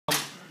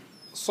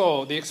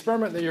So the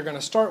experiment that you're going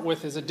to start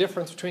with is a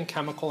difference between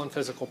chemical and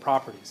physical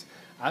properties.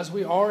 As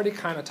we already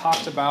kind of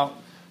talked about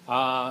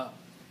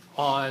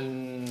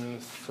on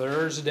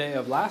Thursday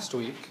of last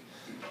week,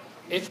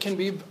 it can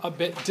be a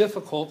bit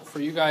difficult for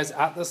you guys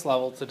at this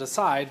level to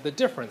decide the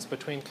difference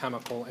between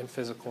chemical and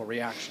physical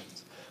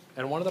reactions.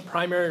 And one of the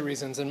primary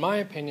reasons, in my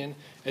opinion,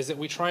 is that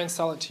we try and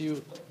sell it to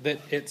you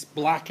that it's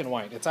black and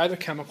white. It's either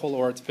chemical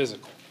or it's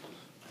physical.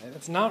 And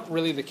it's not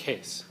really the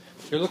case.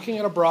 You're looking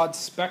at a broad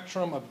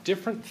spectrum of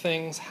different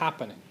things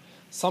happening.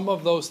 Some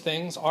of those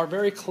things are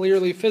very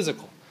clearly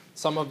physical.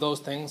 Some of those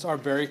things are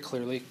very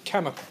clearly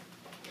chemical.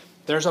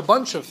 There's a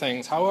bunch of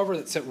things, however,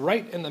 that sit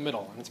right in the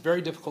middle, and it's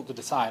very difficult to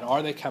decide,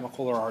 are they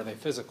chemical or are they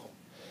physical?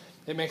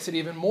 It makes it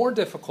even more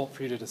difficult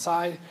for you to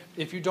decide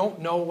if you don't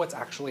know what's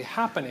actually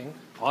happening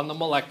on the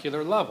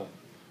molecular level.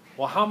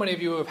 Well, how many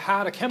of you have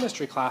had a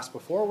chemistry class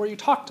before where you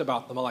talked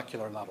about the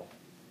molecular level?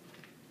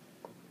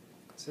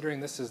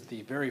 Considering this is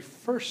the very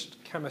first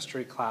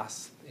chemistry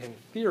class in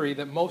theory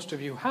that most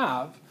of you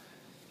have,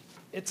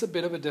 it's a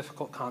bit of a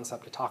difficult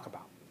concept to talk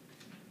about.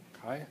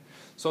 Okay?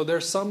 So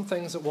there's some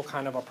things that we'll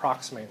kind of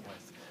approximate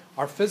with.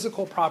 Our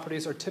physical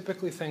properties are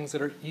typically things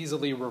that are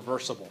easily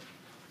reversible.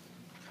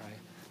 Okay?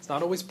 It's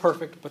not always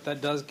perfect, but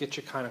that does get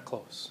you kind of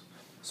close.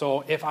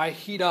 So if I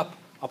heat up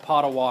a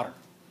pot of water,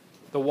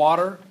 the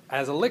water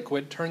as a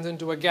liquid turns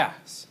into a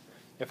gas.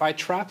 If I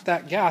trap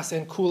that gas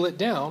and cool it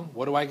down,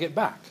 what do I get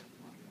back?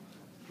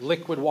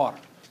 Liquid water.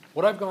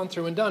 What I've gone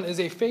through and done is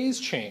a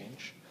phase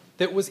change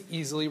that was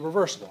easily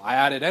reversible. I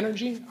added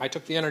energy, I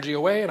took the energy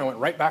away, and I went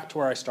right back to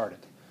where I started.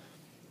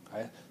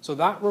 Okay? So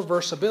that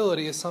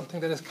reversibility is something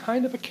that is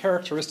kind of a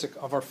characteristic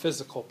of our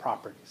physical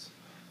properties.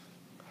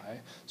 Okay?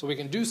 So we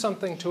can do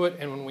something to it,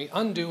 and when we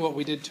undo what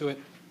we did to it,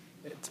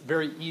 it's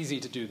very easy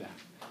to do that.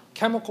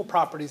 Chemical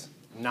properties,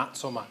 not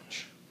so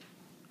much.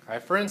 Okay?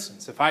 For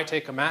instance, if I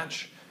take a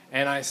match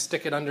and I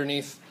stick it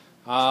underneath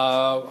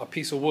a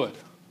piece of wood,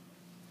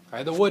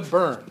 okay, the wood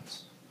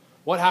burns.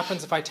 What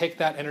happens if I take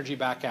that energy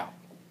back out?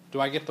 Do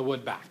I get the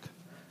wood back?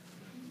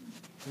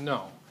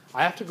 No.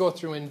 I have to go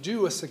through and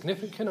do a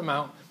significant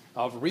amount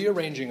of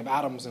rearranging of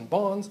atoms and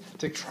bonds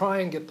to try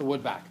and get the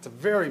wood back. It's a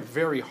very,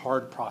 very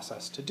hard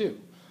process to do.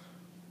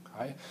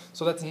 Okay?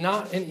 So that's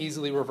not an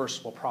easily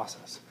reversible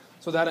process.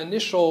 So that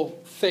initial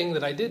thing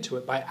that I did to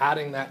it by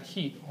adding that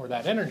heat or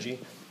that energy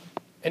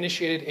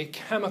initiated a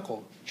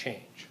chemical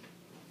change.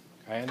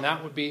 Okay? And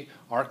that would be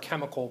our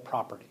chemical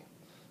property.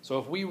 So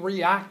if we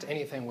react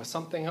anything with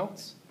something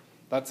else,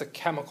 that's a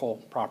chemical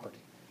property,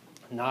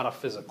 not a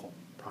physical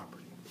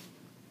property.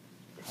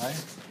 Okay?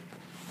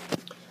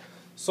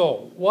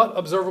 So what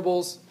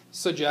observables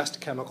suggest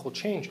chemical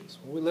changes?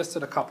 We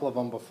listed a couple of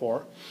them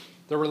before.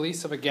 The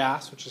release of a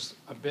gas, which is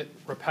a bit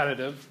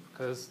repetitive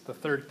because the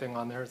third thing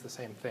on there is the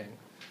same thing.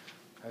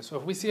 Okay, so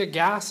if we see a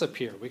gas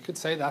appear, we could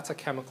say that's a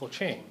chemical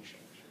change.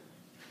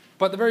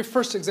 But the very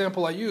first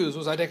example I used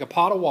was I take a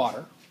pot of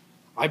water,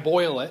 I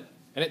boil it,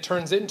 and it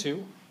turns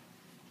into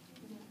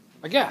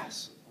a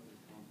gas.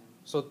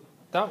 So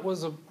that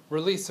was a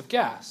release of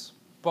gas.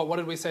 But what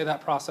did we say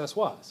that process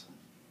was?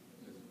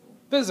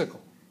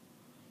 Physical.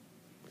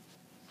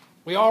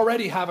 We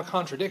already have a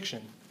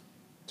contradiction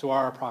to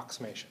our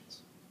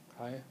approximations.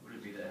 Okay? Would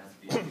it be that it has to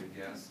be a new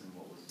gas and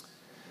what was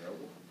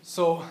available?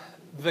 So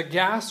the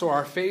gas or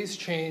our phase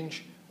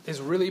change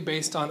is really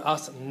based on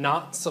us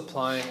not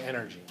supplying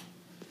energy.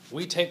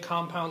 We take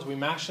compounds, we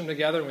mash them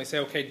together, and we say,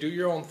 okay, do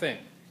your own thing.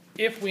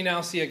 If we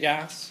now see a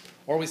gas,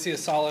 or we see a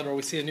solid, or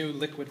we see a new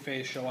liquid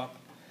phase show up,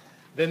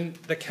 then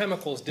the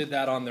chemicals did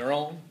that on their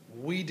own.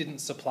 We didn't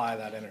supply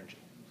that energy.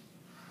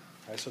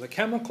 Okay, so the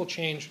chemical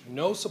change,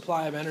 no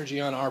supply of energy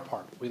on our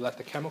part. We let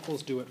the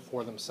chemicals do it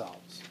for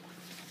themselves.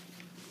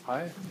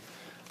 Okay?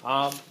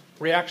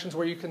 Reactions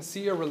where you can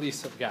see a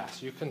release of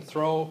gas. You can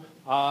throw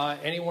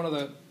any one of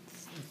the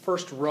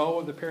first row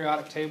of the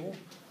periodic table,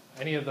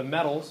 any of the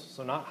metals,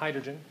 so not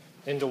hydrogen,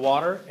 into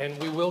water, and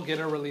we will get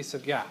a release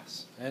of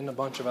gas, and a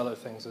bunch of other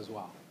things as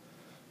well.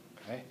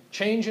 Okay?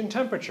 Change in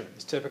temperature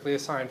is typically a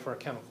sign for a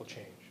chemical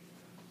change.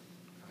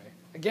 Okay?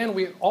 Again,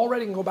 we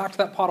already can go back to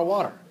that pot of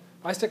water.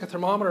 If I stick a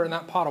thermometer in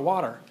that pot of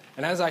water,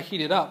 and as I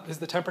heat it up, is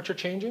the temperature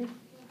changing?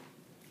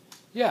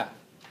 Yeah.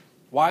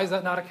 Why is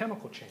that not a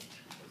chemical change?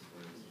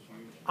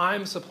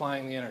 I'm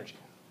supplying the energy.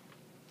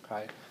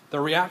 Okay? The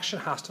reaction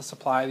has to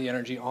supply the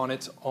energy on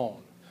its own.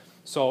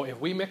 So if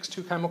we mix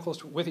two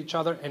chemicals with each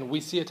other and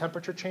we see a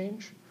temperature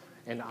change,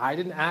 and I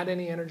didn't add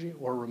any energy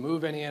or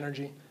remove any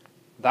energy,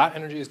 that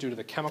energy is due to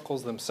the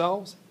chemicals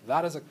themselves.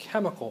 That is a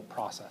chemical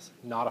process,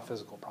 not a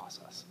physical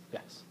process.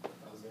 Yes? I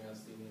was going to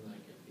ask, do you mean like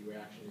if the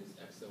reaction is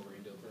exo or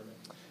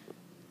endothermic?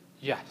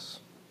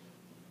 Yes.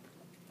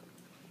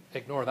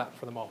 Ignore that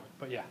for the moment,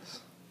 but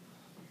yes.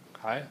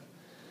 Okay?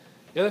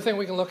 The other thing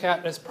we can look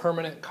at is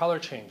permanent color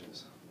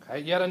changes. Okay?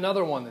 Yet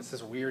another one that's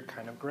this weird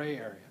kind of gray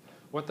area.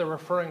 What they're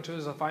referring to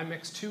is if I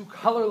mix two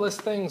colorless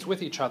things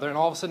with each other and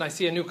all of a sudden I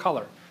see a new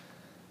color,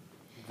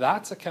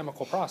 that's a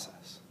chemical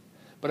process.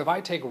 But if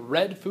I take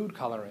red food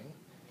coloring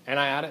and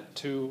I add it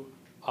to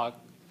a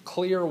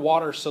clear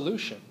water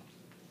solution,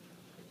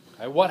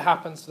 Okay, what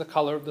happens to the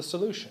color of the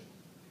solution?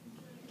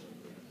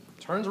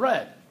 It turns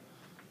red.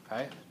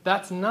 Okay,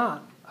 that's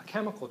not a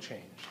chemical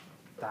change.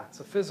 That's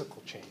a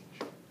physical change.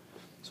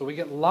 So we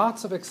get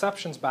lots of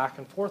exceptions back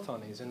and forth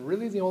on these, and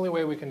really the only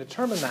way we can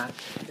determine that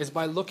is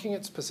by looking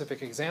at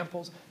specific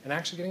examples and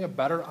actually getting a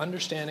better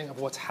understanding of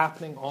what's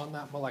happening on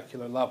that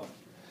molecular level.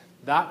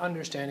 That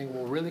understanding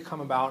will really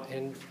come about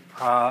in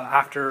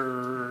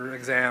after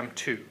exam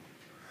 2.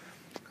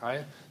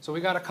 Okay? So we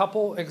got a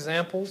couple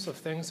examples of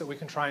things that we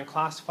can try and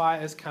classify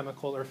as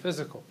chemical or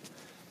physical.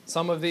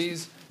 Some of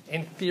these,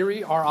 in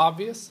theory, are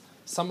obvious.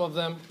 Some of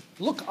them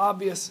look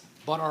obvious,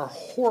 but are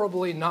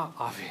horribly not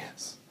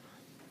obvious.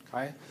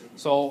 Okay?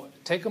 So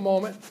take a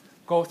moment,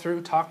 go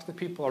through, talk to the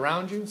people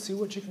around you, see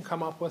what you can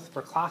come up with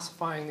for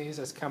classifying these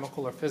as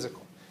chemical or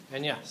physical.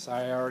 And yes,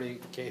 I already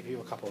gave you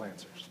a couple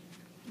answers.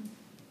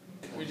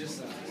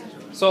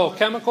 So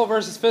chemical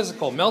versus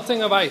physical,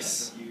 melting of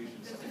ice.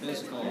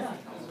 Physical.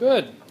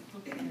 Good.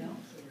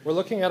 We're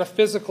looking at a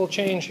physical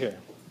change here.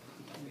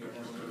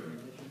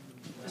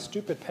 The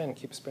stupid pen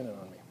keeps spinning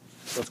on me.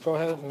 So let's go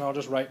ahead and I'll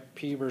just write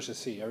P versus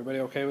C. Everybody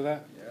okay with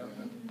that? Yeah.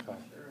 Okay.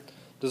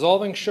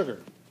 Dissolving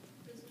sugar.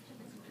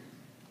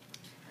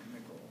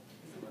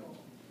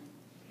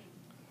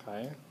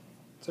 Okay.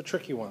 It's a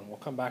tricky one. We'll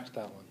come back to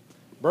that one.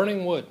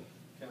 Burning wood.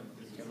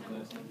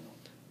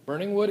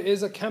 Burning wood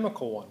is a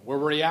chemical one. We're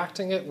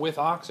reacting it with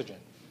oxygen.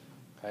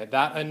 Okay.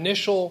 That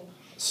initial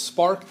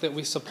spark that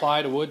we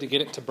supply to wood to get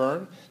it to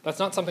burn, that's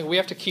not something we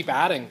have to keep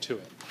adding to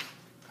it.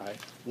 Okay.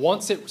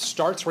 Once it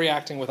starts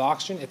reacting with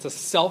oxygen, it's a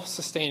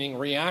self-sustaining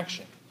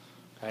reaction.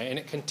 Okay. And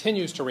it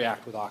continues to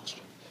react with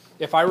oxygen.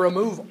 If I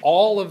remove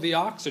all of the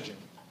oxygen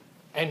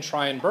and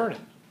try and burn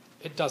it,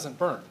 it doesn't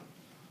burn.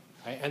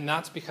 Okay. And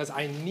that's because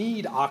I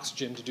need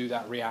oxygen to do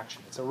that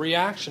reaction. It's a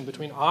reaction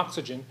between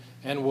oxygen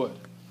and wood.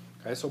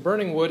 Okay. So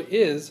burning wood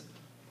is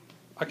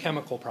a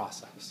chemical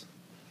process.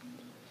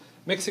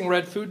 Mixing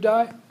red food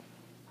dye.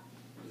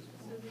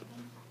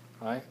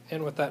 All right,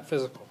 in with that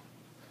physical.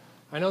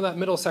 I know that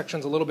middle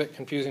section's a little bit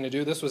confusing to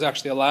do. This was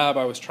actually a lab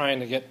I was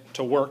trying to get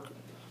to work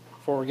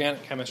for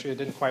organic chemistry. It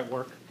didn't quite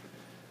work.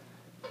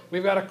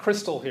 We've got a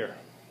crystal here.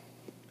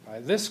 All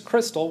right, this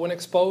crystal, when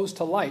exposed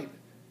to light,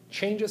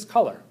 changes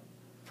color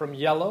from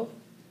yellow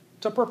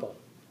to purple.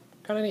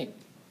 Kind of neat.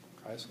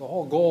 Okay, so the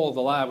whole goal of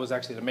the lab was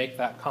actually to make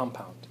that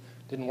compound.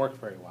 Didn't work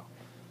very well.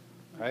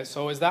 Okay,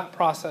 so is that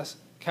process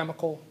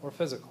chemical or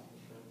physical?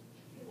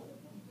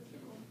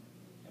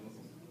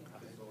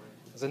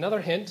 As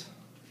another hint,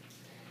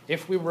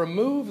 if we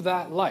remove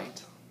that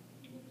light,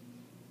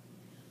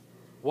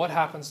 what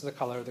happens to the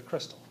color of the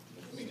crystal?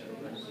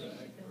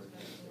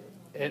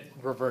 It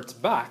reverts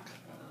back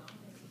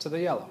to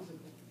the yellow.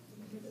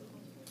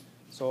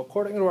 So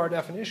according to our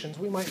definitions,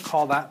 we might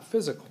call that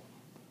physical.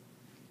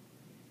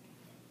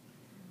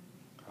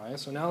 Okay,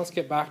 so now let's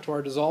get back to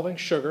our dissolving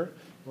sugar.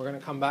 We're going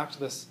to come back to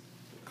this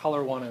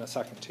color one in a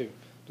second too.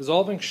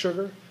 Dissolving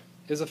sugar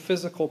is a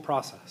physical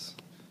process.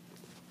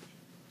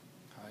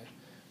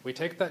 We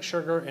take that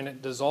sugar and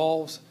it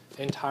dissolves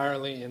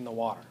entirely in the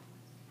water.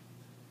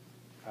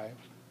 Okay?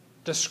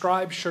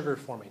 Describe sugar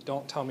for me.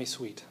 Don't tell me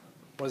sweet.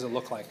 What does it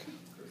look like?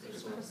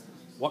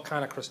 What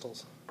kind of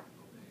crystals?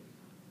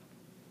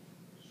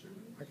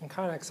 I can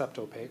kind of accept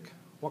opaque.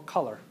 What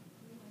color?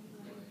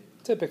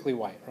 Typically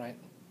white, right?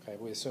 Okay,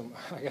 we assume,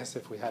 I guess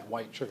if we had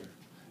white sugar,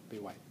 it'd be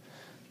white.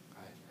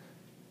 Okay.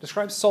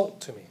 Describe salt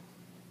to me.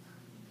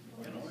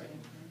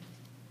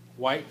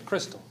 White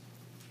crystal.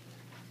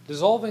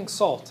 Dissolving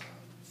salt.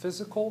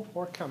 Physical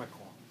or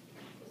chemical?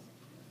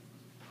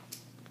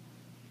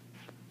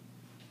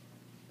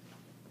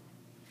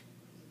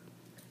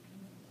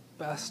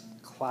 Best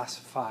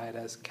classified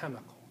as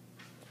chemical.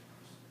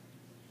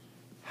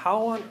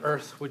 How on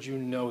earth would you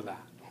know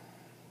that?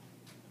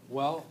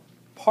 Well,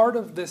 part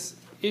of this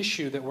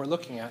issue that we're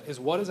looking at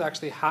is what is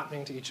actually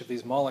happening to each of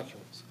these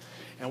molecules.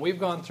 And we've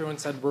gone through and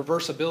said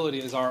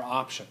reversibility is our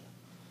option.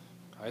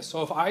 Okay,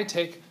 so if I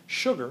take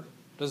sugar,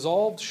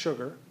 dissolved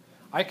sugar,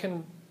 I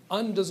can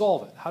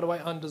undissolve it. How do I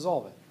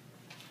undissolve it?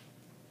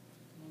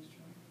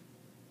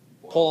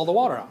 Pull all the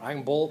water out. I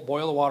can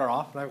boil the water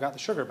off and I've got the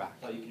sugar back.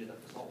 Oh, you can do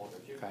that for salt water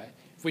too. Okay.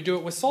 If we do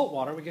it with salt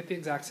water, we get the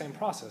exact same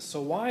process.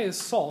 So why is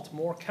salt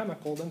more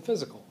chemical than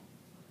physical?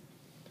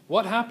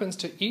 What happens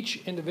to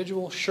each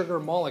individual sugar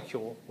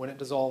molecule when it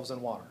dissolves in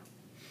water?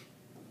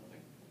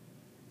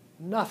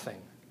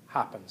 Nothing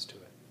happens to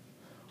it.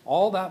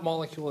 All that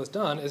molecule has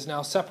done is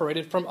now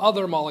separated from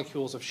other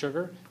molecules of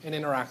sugar and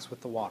interacts with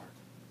the water.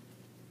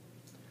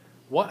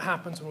 What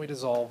happens when we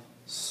dissolve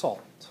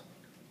salt?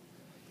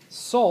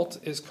 Salt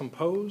is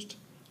composed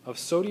of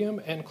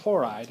sodium and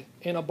chloride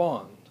in a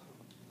bond.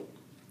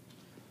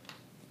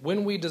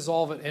 When we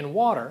dissolve it in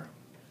water,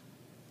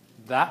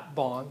 that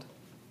bond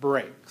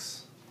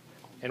breaks.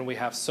 And we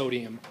have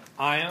sodium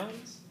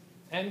ions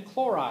and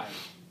chloride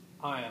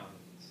ions.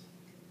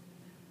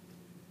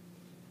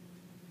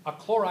 A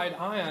chloride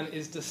ion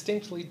is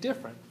distinctly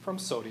different from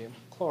sodium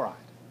chloride.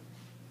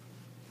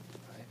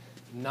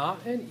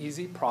 Not an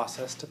easy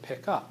process to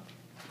pick up.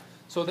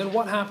 So then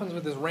what happens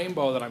with this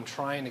rainbow that I'm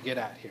trying to get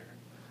at here?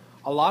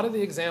 a lot of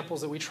the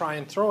examples that we try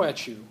and throw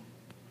at you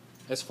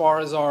as far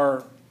as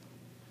our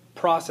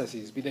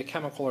processes, be they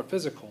chemical or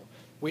physical,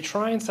 we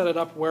try and set it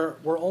up where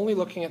we're only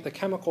looking at the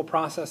chemical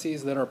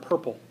processes that are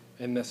purple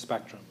in this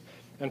spectrum.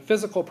 And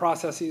physical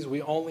processes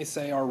we only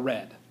say are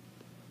red.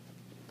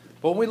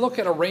 But when we look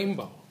at a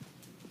rainbow,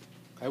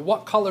 okay,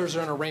 what colors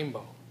are in a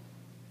rainbow?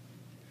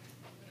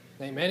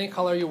 Name any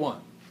color you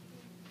want.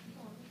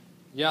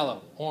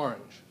 Yellow,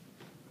 orange,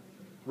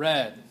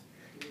 red,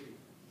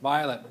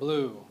 violet,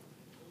 blue,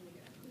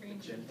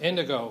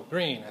 indigo,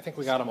 green. I think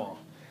we got them all.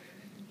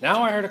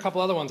 Now I heard a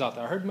couple other ones out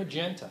there. I heard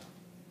magenta.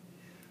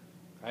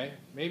 Right?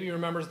 Maybe you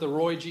remember the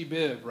Roy G.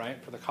 Biv,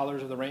 right, for the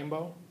colors of the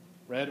rainbow.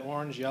 Red,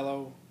 orange,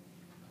 yellow,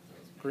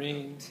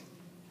 green,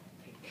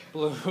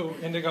 blue,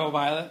 indigo,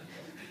 violet.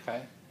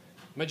 Okay?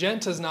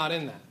 Magenta's not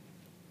in that.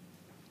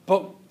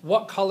 But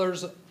what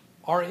colors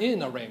are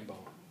in a rainbow?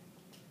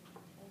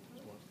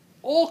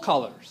 All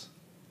colors.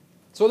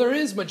 So there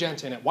is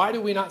magenta in it. Why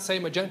do we not say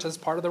magenta is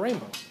part of the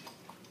rainbow?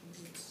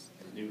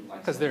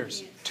 Because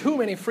there's too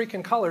many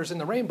freaking colors in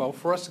the rainbow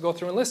for us to go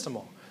through and list them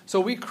all. So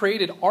we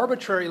created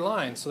arbitrary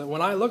lines so that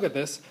when I look at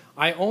this,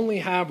 I only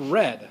have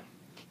red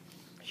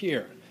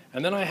here.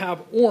 And then I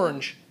have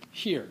orange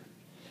here.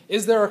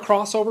 Is there a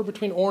crossover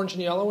between orange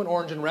and yellow and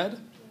orange and red?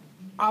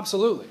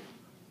 Absolutely.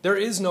 There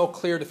is no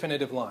clear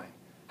definitive line.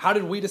 How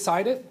did we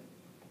decide it?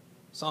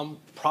 Some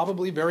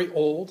probably very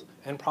old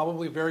and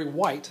probably very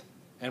white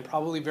and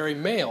probably very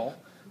male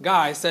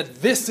guy said,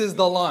 this is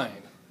the line.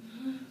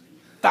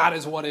 That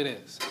is what it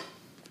is.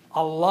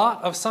 A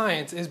lot of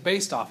science is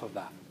based off of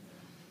that.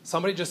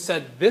 Somebody just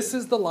said, this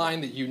is the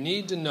line that you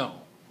need to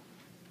know.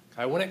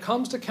 Okay? When it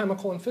comes to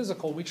chemical and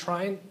physical, we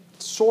try and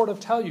sort of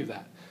tell you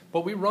that.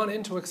 But we run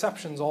into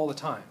exceptions all the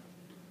time.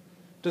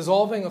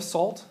 Dissolving of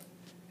salt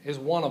is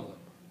one of them.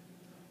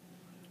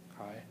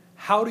 Okay?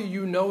 How do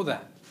you know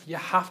that? You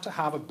have to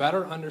have a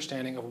better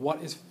understanding of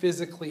what is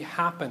physically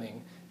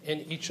happening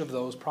in each of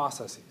those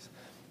processes.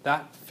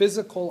 That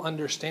physical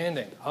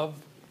understanding of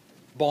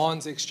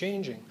bonds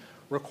exchanging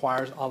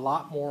requires a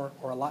lot more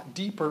or a lot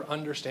deeper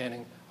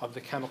understanding of the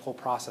chemical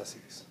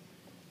processes.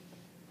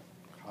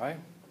 Okay?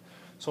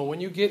 So when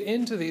you get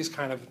into these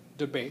kind of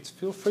debates,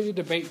 feel free to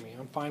debate me.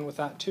 I'm fine with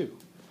that too.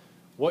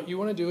 What you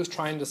want to do is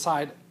try and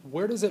decide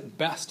where does it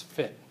best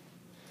fit.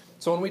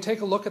 So when we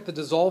take a look at the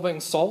dissolving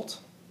salt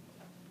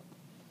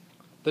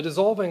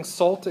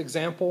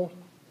example,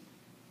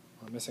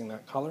 I'm missing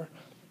that color,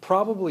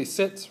 probably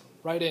sits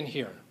right in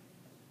here.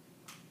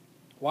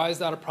 Why is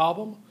that a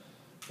problem?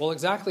 Well,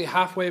 exactly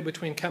halfway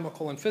between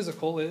chemical and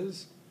physical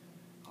is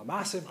a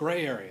massive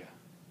gray area.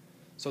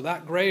 So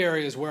that gray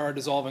area is where our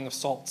dissolving of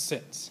salt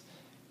sits.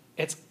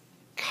 It's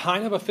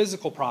kind of a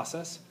physical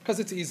process because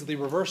it's easily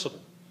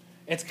reversible.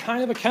 It's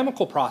kind of a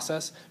chemical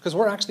process because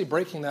we're actually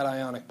breaking that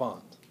ionic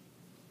bond.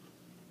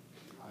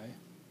 Okay?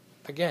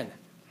 Again,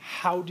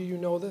 how do you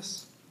know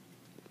this?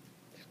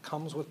 It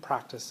comes with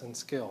practice and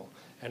skill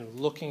and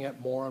looking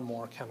at more and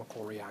more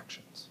chemical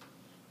reactions.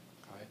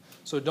 Okay?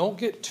 So don't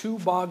get too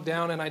bogged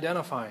down in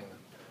identifying them.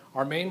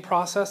 Our main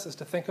process is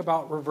to think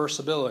about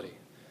reversibility.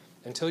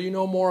 Until you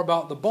know more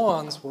about the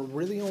bonds, we're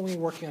really only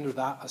working under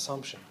that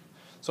assumption.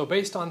 So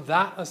based on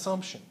that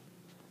assumption,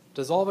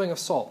 dissolving of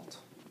salt,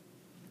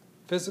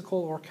 physical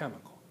or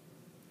chemical.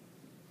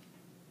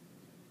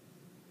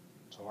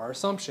 So our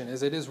assumption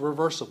is it is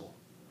reversible.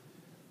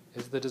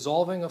 Is the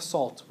dissolving of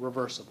salt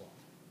reversible?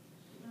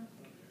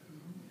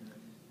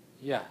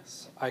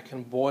 Yes, I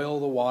can boil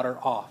the water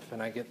off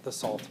and I get the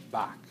salt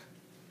back.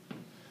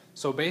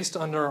 So based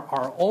under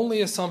our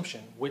only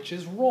assumption, which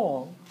is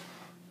wrong,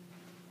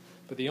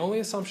 but the only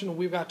assumption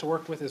we've got to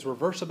work with is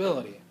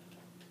reversibility,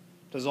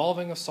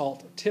 dissolving of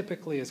salt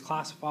typically is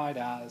classified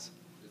as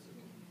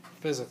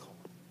physical.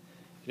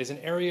 It is an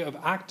area of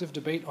active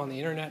debate on the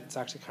internet. It's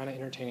actually kind of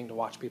entertaining to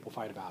watch people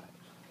fight about it.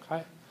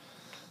 Okay?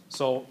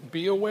 So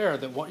be aware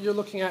that what you're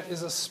looking at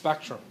is a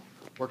spectrum.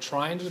 We're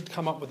trying to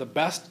come up with the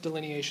best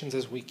delineations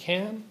as we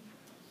can.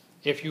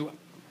 If you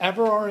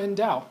ever are in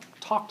doubt,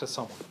 talk to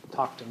someone.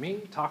 Talk to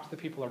me, talk to the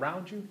people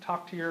around you,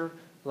 talk to your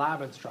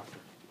lab instructor.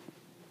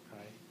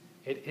 Okay?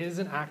 It is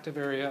an active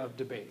area of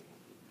debate.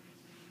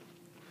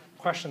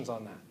 Questions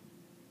on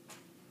that?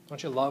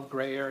 Don't you love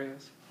gray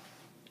areas?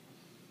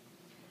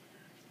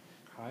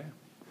 Okay.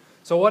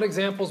 So what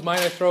examples might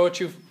I throw at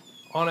you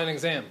on an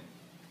exam?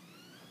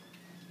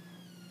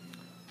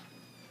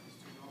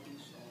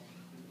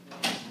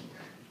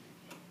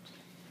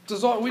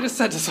 We just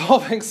said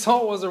dissolving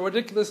salt was a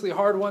ridiculously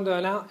hard one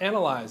to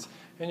analyze.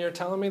 And you're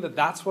telling me that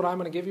that's what I'm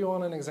going to give you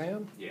on an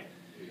exam? Yeah.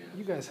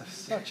 You guys have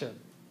such a,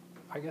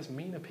 I guess,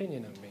 mean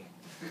opinion of me.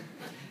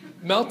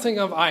 Melting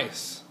of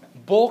ice,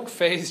 bulk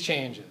phase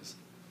changes.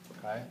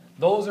 Okay?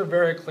 Those are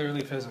very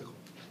clearly physical.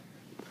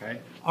 Okay?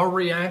 A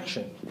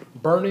reaction,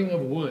 burning of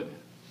wood.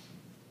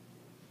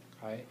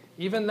 Okay?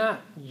 Even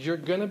that, you're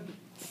going to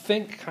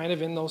think kind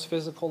of in those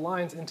physical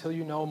lines until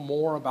you know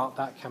more about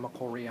that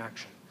chemical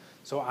reaction.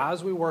 So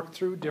as we work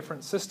through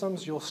different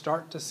systems, you'll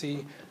start to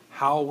see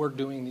how we're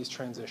doing these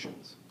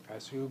transitions. Okay?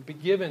 So you'll be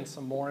given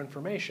some more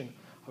information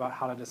about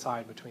how to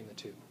decide between the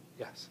two.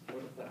 Yes? What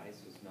if the ice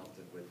was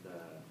melted with a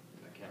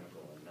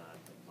chemical and not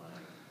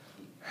applying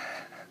heat?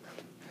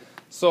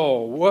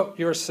 So what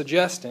you're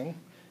suggesting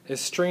is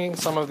stringing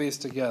some of these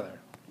together.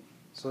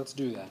 So let's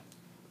do that.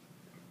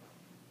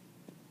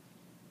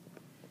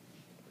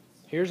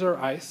 Here's our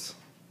ice.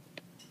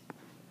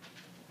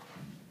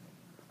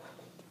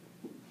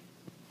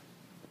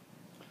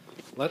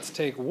 Let's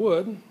take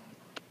wood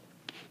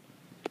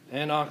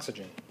and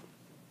oxygen.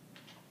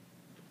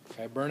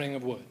 Okay, burning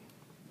of wood.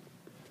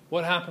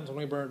 What happens when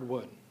we burn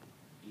wood?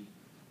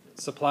 It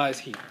supplies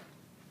heat.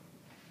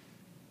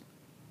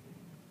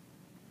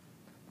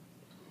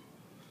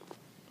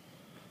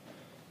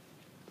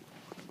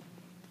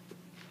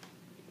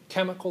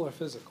 Chemical or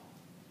physical?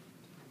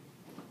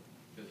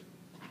 Physical.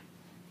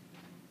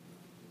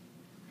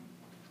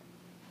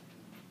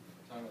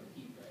 We're talking about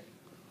the heat, right?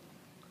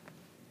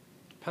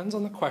 Depends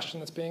on the question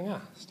that's being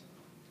asked.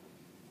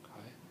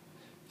 Okay.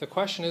 The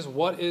question is,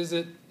 what is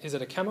it? Is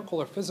it a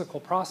chemical or physical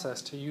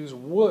process to use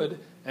wood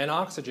and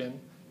oxygen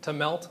to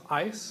melt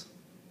ice?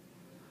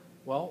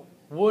 Well,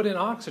 wood and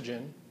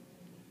oxygen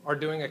are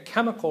doing a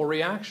chemical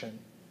reaction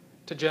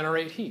to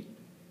generate heat.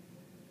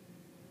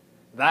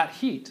 That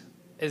heat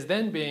is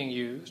then being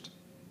used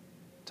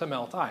to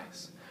melt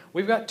ice.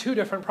 We've got two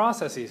different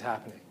processes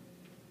happening.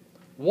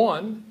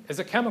 One is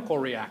a chemical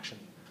reaction,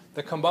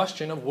 the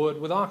combustion of wood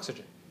with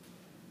oxygen.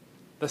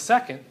 The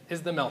second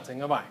is the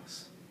melting of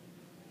ice.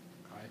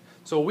 Okay?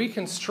 So we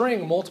can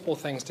string multiple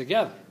things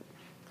together,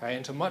 okay,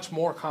 into much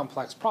more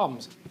complex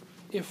problems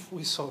if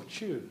we so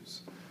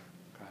choose.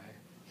 Okay?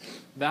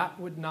 That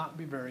would not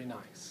be very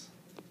nice.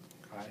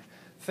 Okay?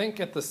 Think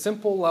at the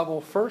simple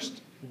level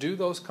first, do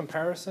those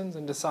comparisons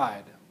and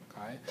decide.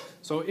 Okay?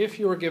 So if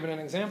you were given an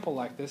example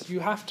like this, you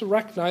have to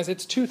recognize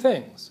it's two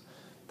things.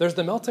 There's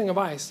the melting of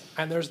ice,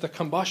 and there's the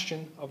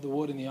combustion of the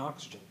wood and the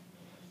oxygen.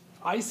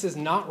 Ice is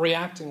not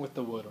reacting with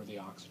the wood or the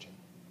oxygen.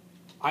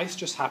 Ice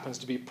just happens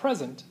to be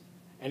present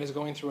and is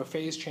going through a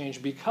phase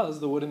change because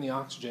the wood and the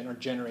oxygen are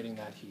generating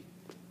that heat.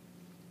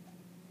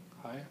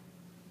 Okay?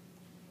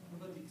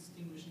 What about the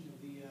extinguishing of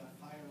the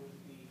fire with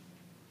the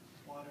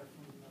water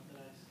from the melted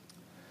ice?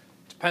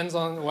 Depends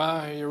on,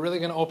 well, you're really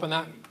going to open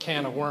that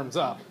can of worms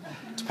up.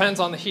 Depends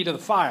on the heat of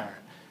the fire.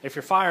 If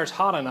your fire is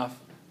hot enough,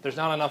 there's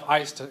not enough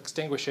ice to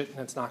extinguish it,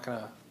 and it's not going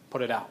to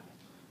put it out.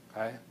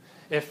 Okay?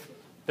 If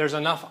there's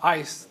enough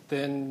ice,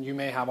 then you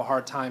may have a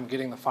hard time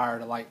getting the fire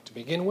to light to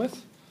begin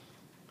with.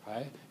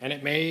 Okay? And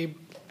it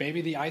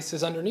maybe the ice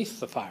is underneath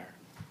the fire.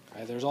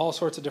 Okay? There's all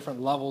sorts of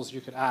different levels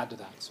you could add to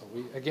that. So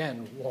we,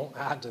 again, won't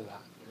add to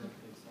that.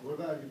 What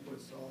about if you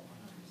put salt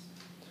on ice?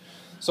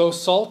 So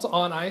salt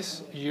on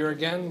ice, you're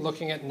again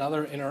looking at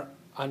another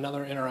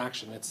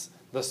interaction. It's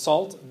the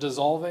salt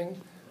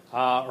dissolving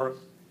or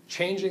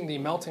changing the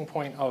melting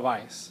point of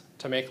ice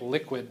to make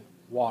liquid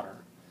water.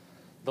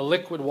 The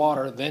liquid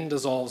water then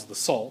dissolves the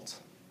salt,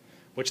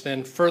 which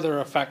then further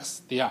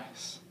affects the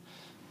ice.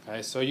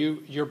 Okay, so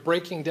you're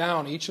breaking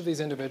down each of these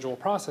individual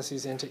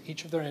processes into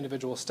each of their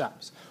individual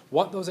steps.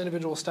 What those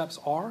individual steps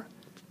are,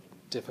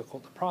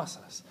 difficult to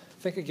process.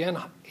 Think again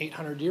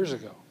 800 years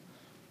ago.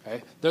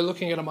 Okay? They're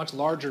looking at a much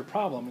larger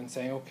problem and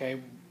saying, okay,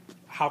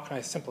 how can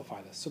I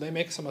simplify this? So they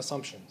make some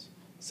assumptions,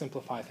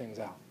 simplify things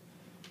out.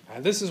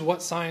 And this is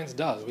what science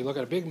does. We look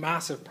at a big,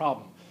 massive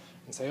problem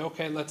and say,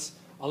 okay, let's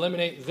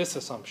eliminate this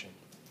assumption,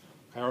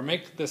 okay, or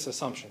make this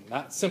assumption.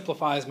 That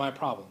simplifies my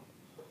problem.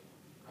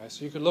 Okay,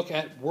 so you could look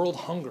at world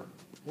hunger.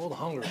 World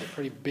hunger is a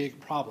pretty big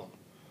problem.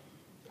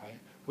 Okay?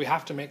 We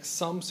have to make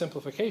some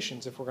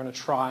simplifications if we're going to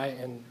try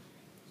and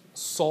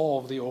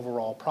solve the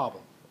overall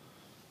problem.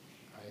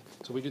 Okay?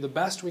 So we do the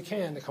best we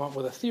can to come up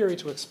with a theory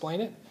to explain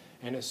it,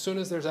 and as soon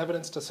as there's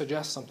evidence to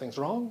suggest something's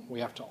wrong,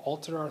 we have to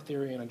alter our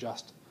theory and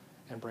adjust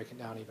and break it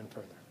down even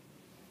further.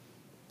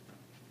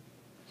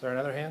 Is there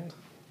another hand?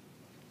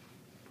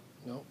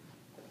 No?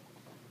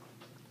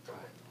 Okay.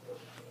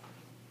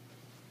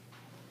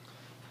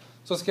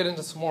 So let's get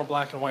into some more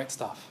black and white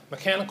stuff.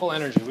 Mechanical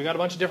energy. We got a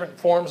bunch of different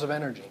forms of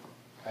energy.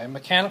 Okay?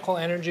 Mechanical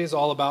energy is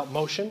all about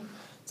motion.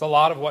 It's a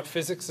lot of what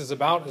physics is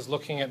about, is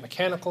looking at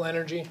mechanical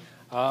energy.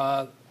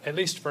 At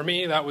least for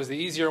me, that was the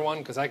easier one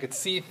because I could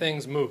see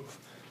things move.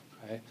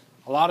 Okay?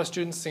 A lot of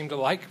students seem to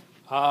like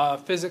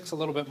physics a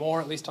little bit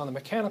more, at least on the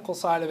mechanical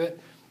side of it,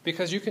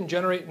 because you can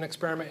generate an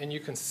experiment and you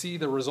can see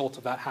the result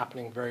of that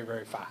happening very,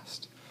 very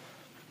fast.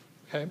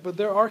 Okay? But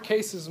there are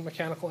cases of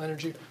mechanical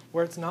energy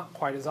where it's not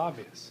quite as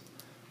obvious.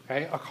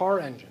 Okay? A car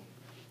engine.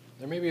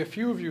 There may be a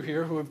few of you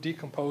here who have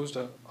decomposed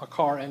a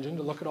car engine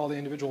to look at all the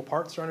individual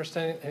parts or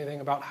understand anything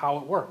about how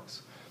it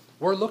works.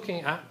 We're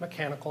looking at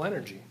mechanical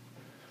energy.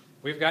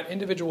 We've got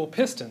individual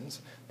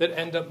pistons that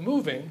end up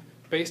moving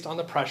based on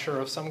the pressure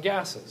of some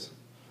gases.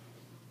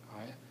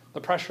 Okay? The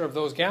pressure of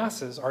those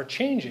gases are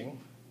changing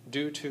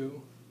due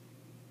to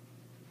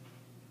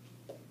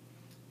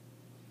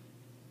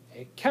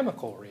a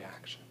chemical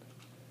reaction.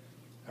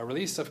 A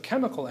release of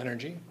chemical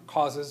energy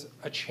causes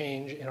a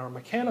change in our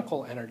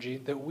mechanical energy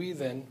that we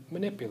then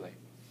manipulate,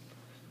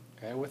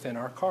 okay, within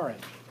our car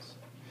engines.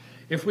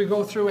 If we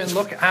go through and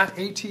look at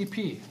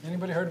ATP,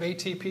 anybody heard of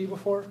ATP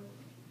before?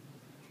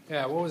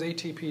 Yeah, what was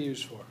ATP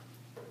used for?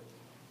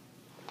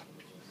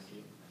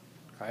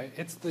 Okay,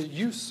 it's the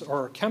use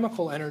or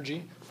chemical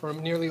energy for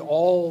nearly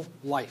all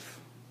life.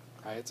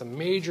 Okay, it's a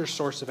major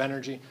source of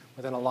energy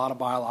within a lot of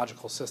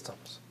biological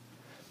systems.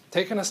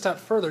 Taking a step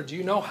further, do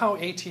you know how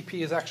ATP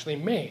is actually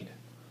made?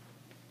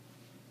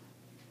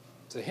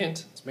 It's a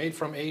hint. It's made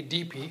from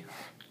ADP. Okay,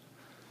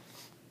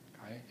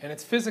 and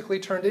it's physically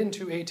turned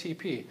into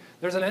ATP.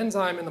 There's an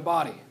enzyme in the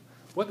body.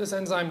 What this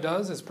enzyme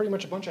does is pretty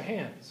much a bunch of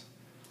hands.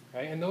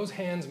 Okay, and those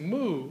hands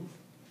move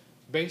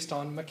based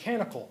on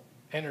mechanical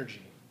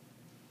energy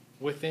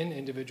within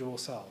individual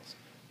cells.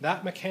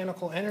 That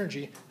mechanical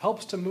energy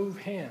helps to move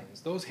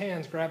hands. Those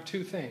hands grab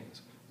two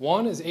things.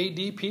 One is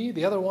ADP,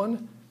 the other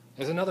one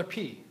is another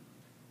P.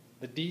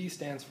 The D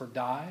stands for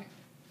di,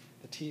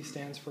 the T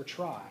stands for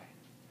tri.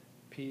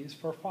 P is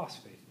for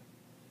phosphate.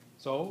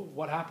 So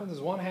what happens is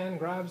one hand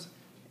grabs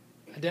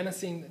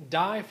adenosine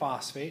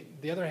diphosphate,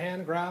 the other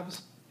hand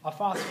grabs a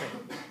phosphate.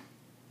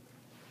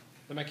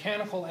 The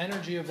mechanical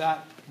energy of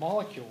that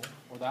molecule,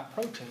 or that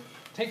protein,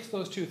 takes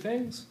those two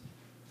things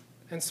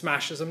and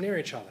smashes them near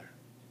each other.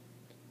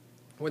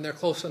 When they're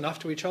close enough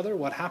to each other,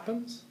 what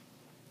happens?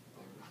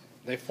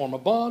 They form a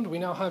bond. We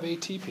now have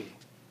ATP.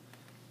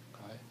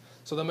 Okay?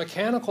 So the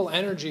mechanical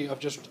energy of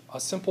just a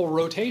simple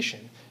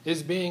rotation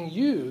is being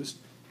used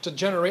to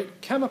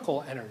generate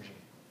chemical energy,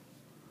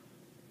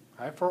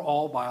 okay, for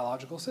all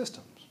biological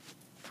systems.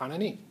 Kind of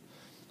neat.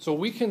 So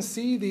we can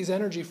see these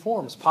energy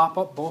forms pop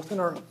up both in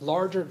our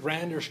larger,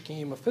 grander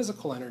scheme of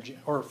physical energy,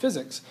 or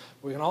physics.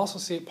 We can also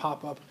see it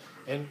pop up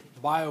in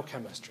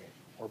biochemistry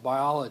or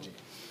biology.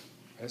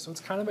 Okay, so it's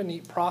kind of a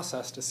neat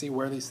process to see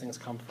where these things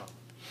come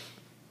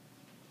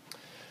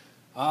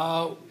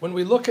from. When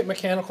we look at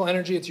mechanical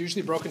energy, it's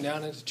usually broken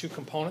down into two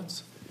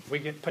components. We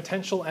get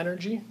potential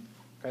energy.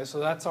 Okay, so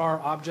that's our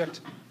object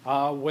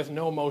with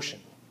no motion.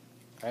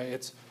 Okay,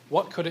 it's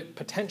what could it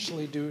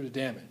potentially do to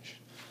damage.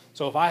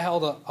 So if I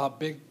held a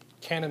big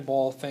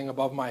cannonball thing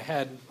above my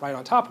head, right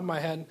on top of my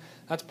head,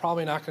 that's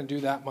probably not going to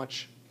do that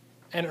much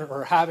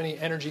or have any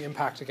energy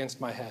impact against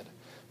my head.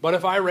 But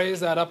if I raise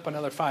that up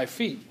another 5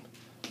 feet,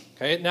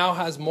 okay, it now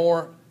has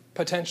more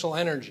potential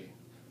energy.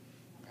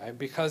 Okay,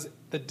 because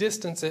the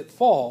distance it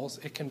falls,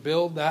 it can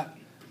build that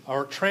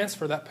or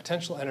transfer that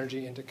potential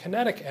energy into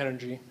kinetic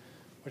energy,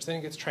 which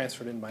then gets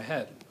transferred in my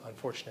head,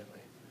 unfortunately.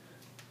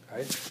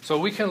 Okay? So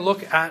we can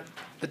look at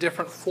the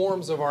different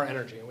forms of our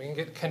energy. We can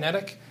get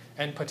kinetic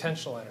and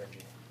potential energy.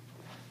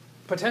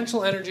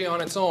 Potential energy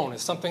on its own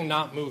is something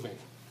not moving.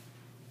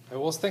 Okay,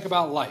 well, let's think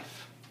about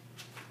life.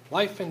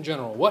 Life in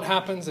general. What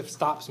happens if it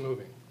stops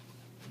moving?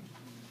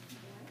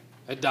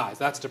 It dies.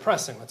 That's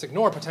depressing. Let's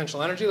ignore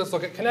potential energy. Let's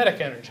look at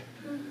kinetic energy.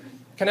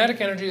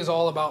 Kinetic energy is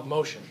all about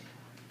motion.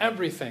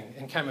 Everything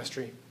in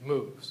chemistry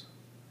moves.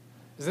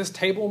 Is this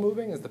table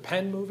moving? Is the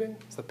pen moving?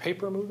 Is the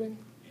paper moving?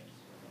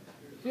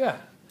 Yeah.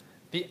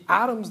 The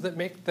atoms that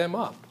make them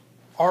up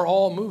are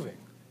all moving.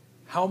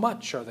 How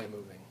much are they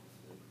moving?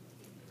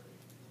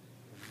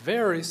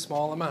 Very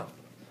small amount.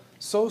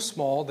 So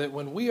small that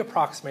when we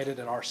approximate it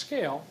at our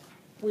scale,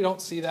 we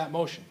don't see that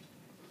motion.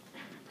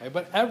 Okay,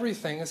 but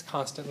everything is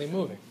constantly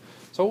moving.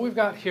 So what we've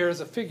got here is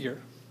a figure,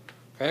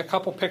 okay, a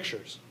couple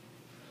pictures.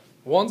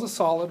 One's a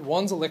solid,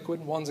 one's a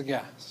liquid, one's a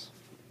gas.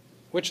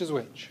 Which is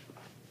which?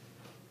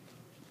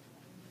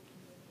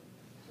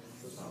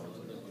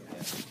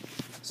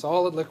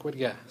 Solid, liquid,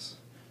 gas.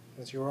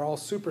 Since you were all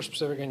super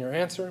specific in your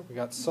answer, we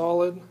got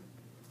solid,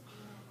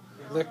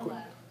 liquid.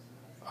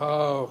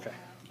 Oh, okay.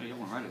 You got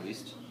one right at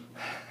least.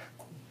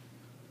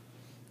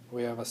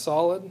 We have a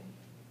solid,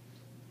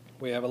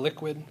 we have a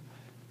liquid,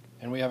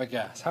 and we have a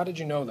gas. How did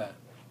you know that?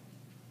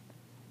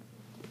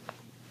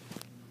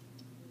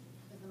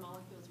 Because the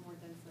molecule is more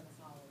dense than a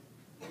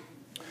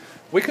solid.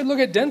 We could look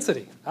at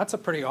density. That's a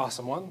pretty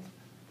awesome one.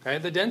 Okay,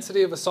 the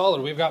density of a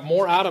solid. We've got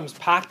more atoms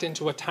packed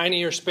into a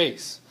tinier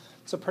space.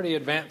 It's a pretty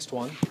advanced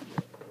one.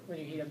 When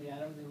you heat up the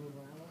atoms, they move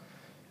around.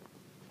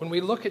 When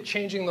we look at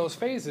changing those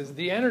phases,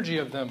 the energy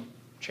of them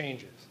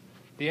changes.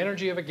 The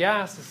energy of a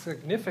gas is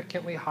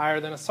significantly higher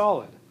than a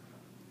solid.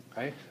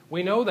 Okay?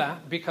 We know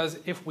that because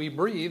if we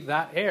breathe,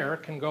 that air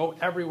can go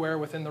everywhere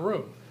within the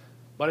room.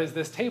 But is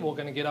this table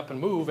going to get up and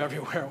move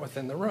everywhere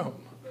within the room?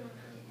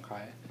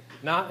 Okay?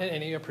 Not in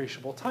any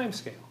appreciable time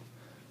scale.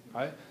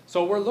 Right?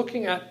 So we're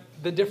looking at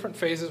the different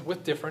phases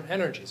with different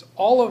energies.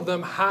 All of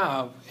them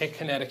have a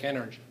kinetic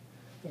energy.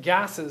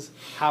 Gases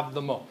have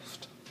the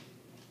most.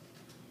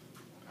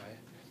 Okay?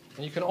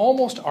 And you can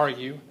almost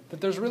argue that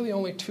there's really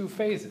only two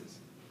phases,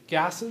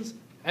 gases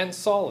and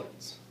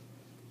solids.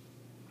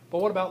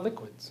 But what about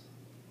liquids?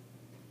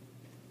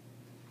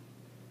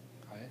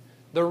 Okay?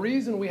 The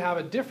reason we have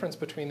a difference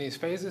between these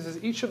phases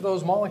is each of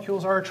those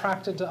molecules are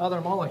attracted to other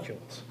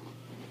molecules.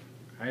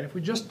 Okay? If we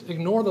just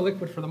ignore the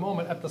liquid for the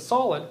moment, at the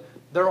solid,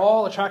 they're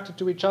all attracted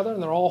to each other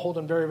and they're all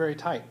holding very, very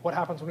tight. What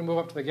happens when we move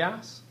up to the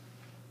gas?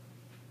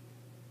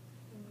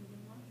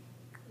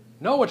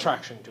 No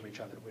attraction to each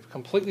other. We've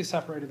completely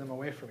separated them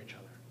away from each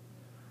other.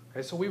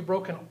 Okay, so we've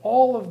broken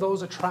all of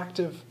those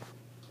attractive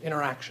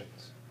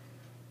interactions.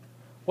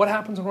 What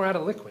happens when we're at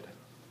a liquid?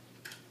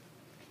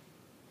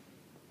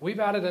 we've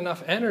added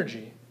enough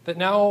energy that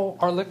now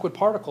our liquid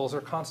particles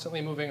are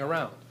constantly moving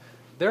around.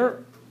 They're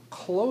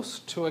close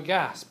to a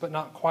gas, but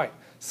not quite.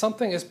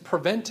 Something is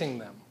preventing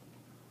them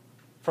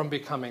from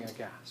becoming a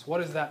gas.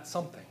 What is that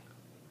something?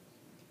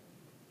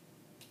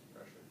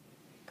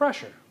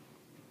 Pressure.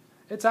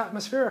 It's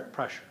atmospheric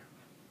pressure.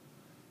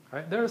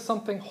 Right? There is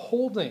something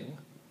holding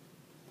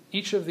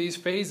each of these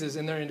phases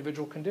in their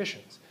individual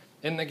conditions.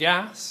 In the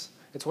gas,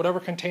 it's whatever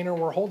container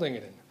we're holding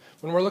it in.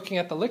 When we're looking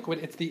at the liquid,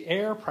 it's the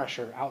air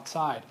pressure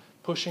outside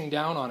pushing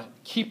down on it,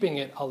 keeping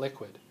it a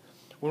liquid.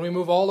 When we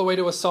move all the way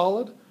to a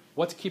solid,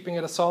 what's keeping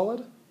it a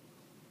solid?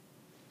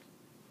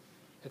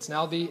 It's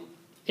now the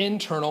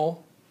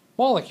internal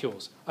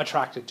molecules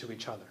attracted to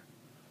each other.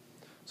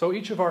 So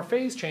each of our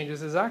phase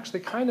changes is actually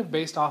kind of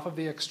based off of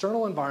the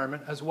external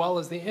environment as well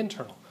as the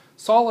internal.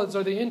 Solids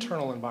are the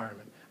internal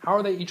environment. How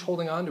are they each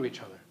holding on to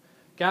each other?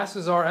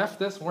 Gases are F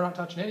this, we're not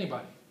touching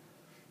anybody.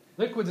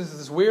 Liquids is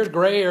this weird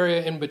gray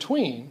area in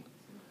between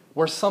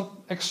where some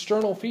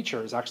external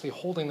feature is actually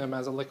holding them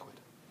as a liquid.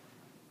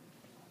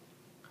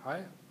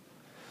 Okay?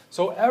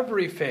 So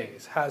every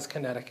phase has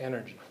kinetic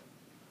energy.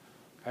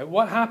 Okay?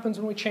 What happens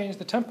when we change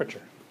the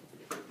temperature?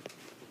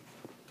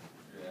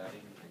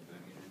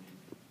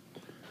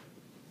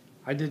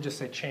 I did just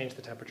say change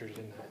the temperature,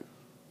 didn't I?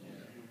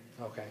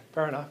 Yeah. Okay,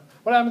 fair enough.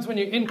 What happens when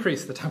you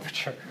increase the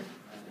temperature?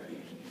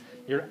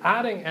 You're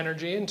adding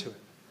energy into it.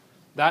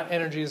 That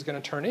energy is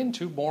going to turn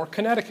into more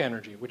kinetic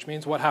energy, which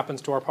means what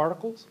happens to our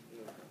particles?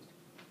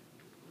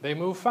 They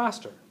move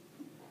faster.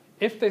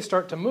 If they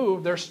start to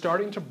move, they're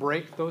starting to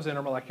break those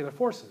intermolecular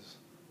forces,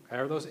 okay,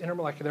 or those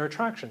intermolecular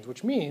attractions,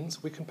 which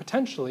means we can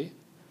potentially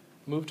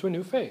move to a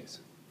new phase,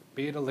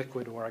 be it a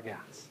liquid or a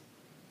gas.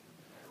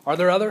 Are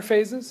there other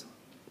phases?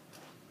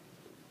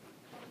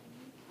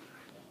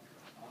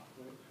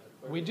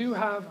 We do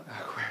have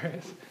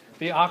Aquarius,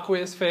 the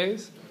aqueous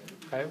phase,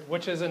 okay,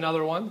 which is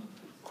another one.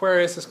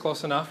 Aquarius is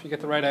close enough, you get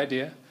the right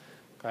idea.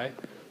 Okay.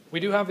 We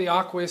do have the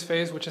aqueous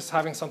phase, which is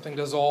having something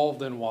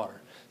dissolved in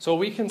water. So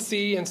we can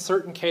see in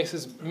certain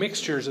cases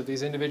mixtures of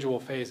these individual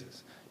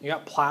phases. You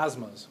got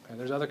plasmas, okay,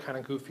 there's other kind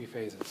of goofy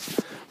phases.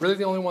 Really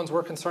the only ones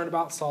we're concerned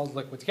about, solid,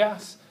 liquid,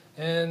 gas,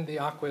 and the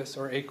aqueous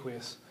or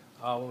aqueous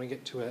when we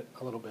get to it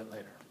a little bit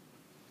later.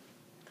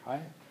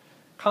 Okay.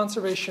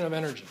 Conservation of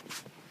energy.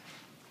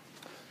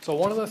 So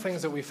one of the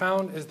things that we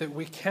found is that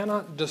we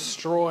cannot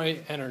destroy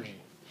energy.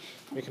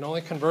 We can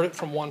only convert it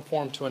from one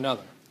form to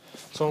another.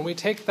 So when we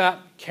take that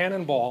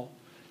cannonball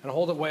and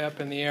hold it way up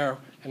in the air,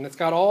 and it's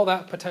got all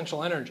that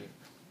potential energy,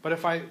 but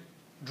if I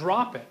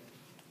drop it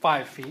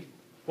 5 feet,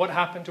 what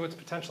happened to its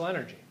potential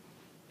energy?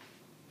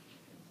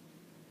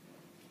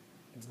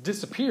 It's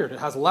disappeared. It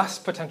has less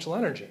potential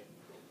energy.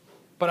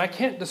 But I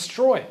can't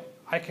destroy it.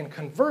 I can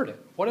convert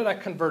it. What did I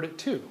convert it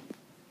to?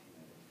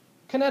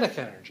 Kinetic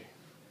energy.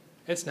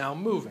 It's now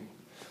moving.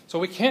 So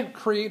we can't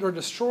create or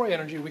destroy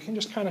energy. We can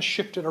just kind of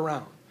shift it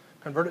around,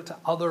 convert it to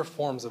other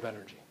forms of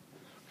energy,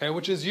 okay,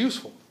 which is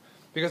useful.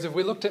 Because if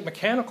we looked at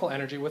mechanical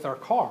energy with our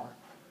car,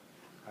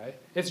 right,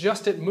 it's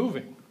just it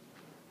moving.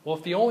 Well,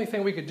 if the only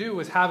thing we could do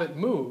is have it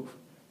move,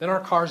 then our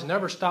cars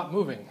never stop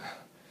moving,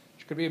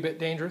 which could be a bit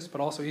dangerous,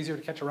 but also easier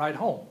to catch a ride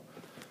home.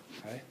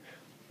 Okay?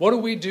 What do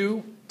we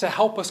do to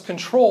help us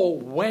control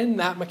when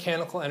that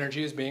mechanical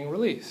energy is being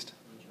released?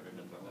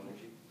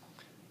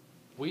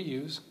 We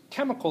use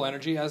chemical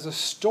energy as a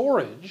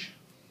storage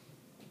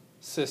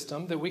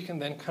system that we can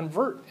then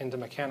convert into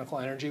mechanical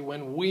energy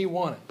when we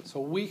want it. So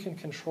we can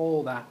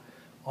control that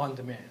on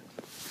demand.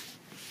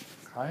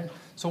 Okay?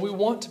 So we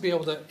want to be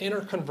able to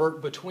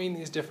interconvert between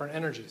these different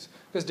energies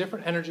because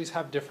different energies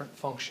have different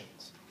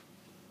functions.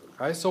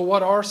 Okay? So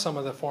what are some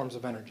of the forms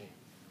of energy?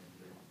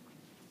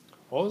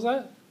 What was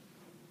that?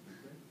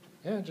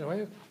 Yeah,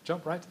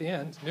 jump right to the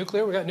end.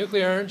 Nuclear, we got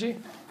nuclear energy.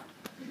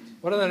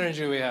 What other energy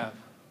do we have?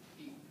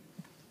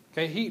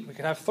 Okay, heat. We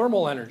can have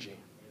thermal energy.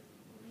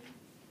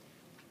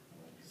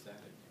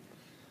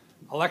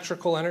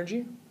 Electrical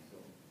energy.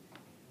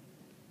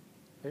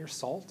 There's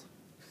salt.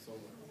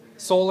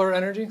 Solar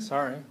energy.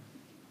 Sorry.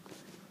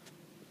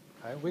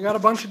 Okay, we got a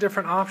bunch of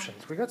different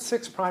options. We got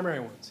 6 primary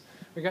ones.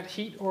 We got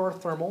heat or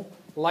thermal,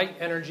 light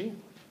energy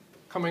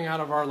coming out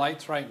of our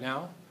lights right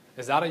now.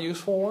 Is that a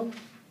useful one?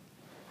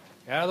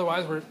 Yeah,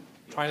 otherwise we're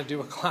trying to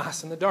do a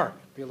class in the dark.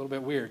 It'd be a little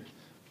bit weird.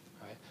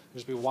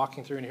 Just be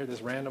walking through and hear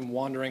this random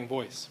wandering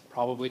voice,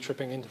 probably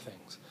tripping into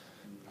things.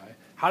 Right?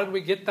 How did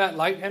we get that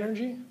light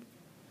energy?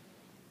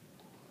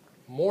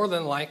 More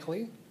than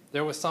likely,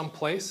 there was some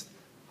place,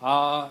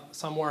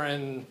 somewhere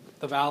in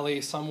the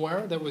valley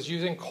somewhere, that was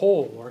using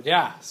coal or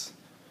gas.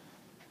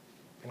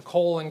 And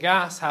coal and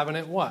gas have in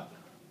it what?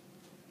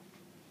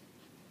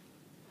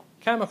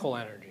 Chemical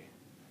energy.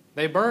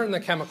 They burn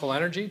the chemical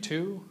energy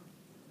to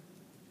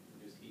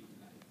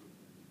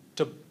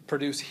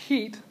produce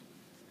heat,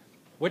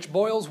 which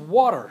boils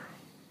water.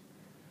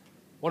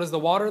 What does the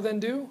water then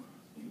do?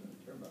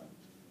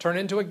 Turn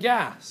into a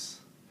gas.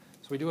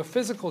 So we do a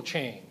physical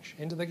change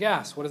into the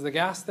gas. What does the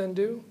gas then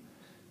do?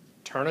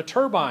 Turn a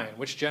turbine,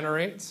 which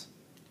generates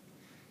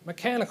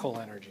mechanical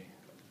energy.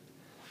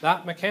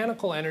 That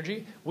mechanical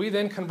energy we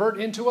then convert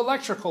into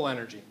electrical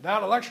energy.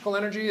 That electrical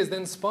energy is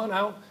then spun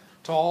out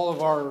to all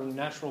of our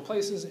natural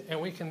places,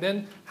 and we can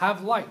then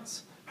have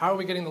lights. How are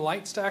we getting the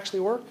lights to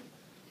actually work?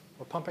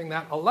 We're pumping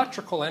that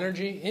electrical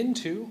energy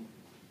into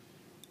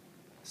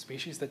a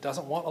species that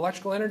doesn't want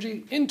electrical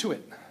energy into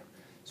it.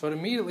 So it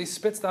immediately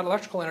spits that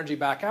electrical energy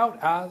back out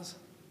as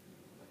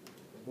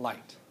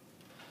light.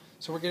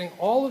 So we're getting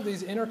all of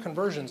these inner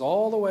conversions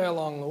all the way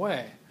along the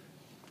way,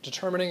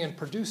 determining and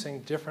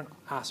producing different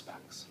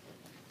aspects.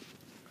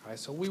 Okay,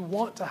 so we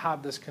want to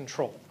have this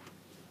control.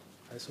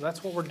 Okay, so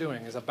that's what we're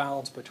doing, is a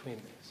balance between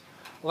these.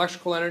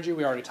 Electrical energy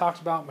we already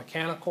talked about.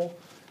 Mechanical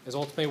is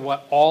ultimately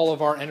what all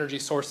of our energy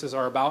sources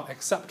are about,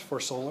 except for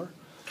solar.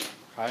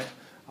 Okay?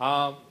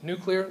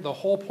 Nuclear, the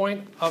whole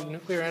point of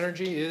nuclear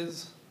energy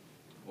is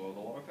Boil the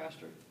water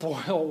faster.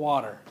 boil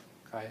water.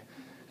 Okay?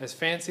 As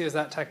fancy as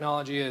that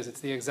technology is, it's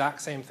the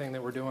exact same thing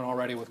that we're doing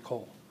already with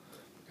coal.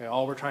 Okay?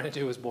 All we're trying to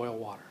do is boil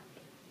water.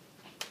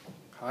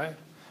 Okay?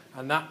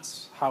 And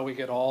that's how we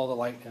get all the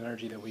light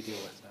energy that we deal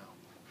with now.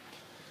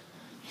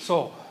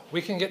 So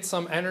we can get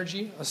some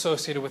energy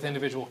associated with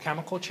individual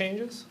chemical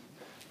changes.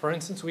 For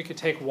instance, we could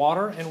take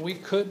water and we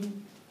could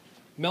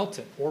melt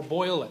it or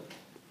boil it,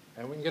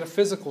 and we can get a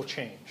physical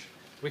change.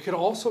 We could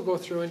also go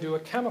through and do a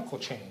chemical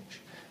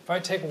change. If I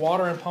take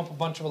water and pump a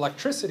bunch of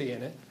electricity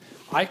in it,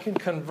 I can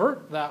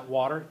convert that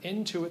water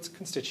into its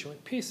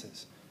constituent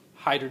pieces,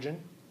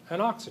 hydrogen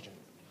and oxygen.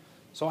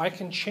 So I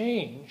can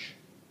change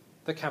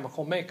the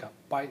chemical makeup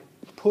by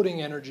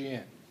putting energy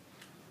in.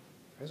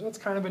 Okay, so it's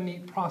kind of a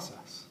neat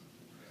process.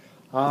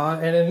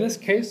 And in this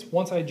case,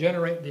 once I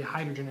generate the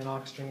hydrogen and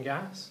oxygen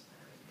gas,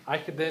 I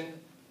could then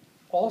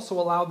also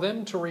allow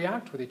them to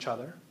react with each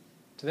other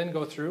to then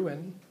go through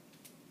and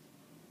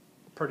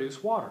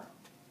produce water,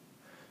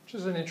 which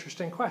is an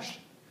interesting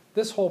question.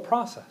 This whole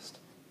process,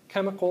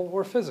 chemical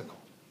or physical?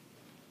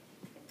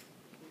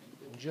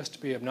 Just to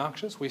be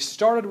obnoxious, we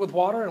started with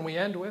water and we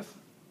end with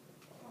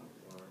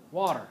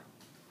water.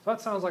 So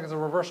that sounds like it's a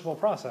reversible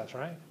process,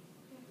 right?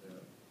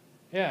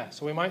 Yeah,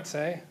 so we might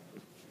say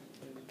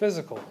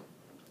physical.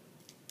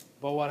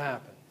 But what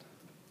happened?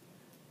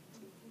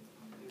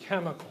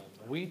 Chemical.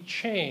 We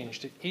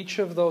changed each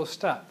of those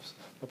steps.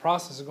 The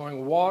process of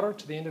going water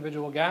to the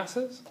individual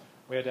gases,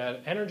 we had to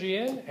add energy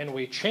in, and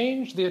we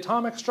changed the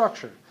atomic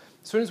structure.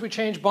 As soon as we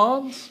change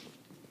bonds,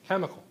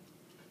 chemical.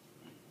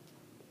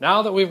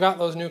 Now that we've got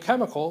those new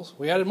chemicals,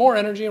 we added more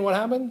energy, and what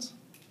happens?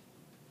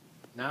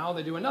 Now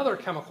they do another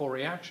chemical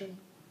reaction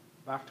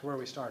back to where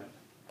we started.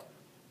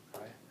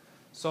 Okay?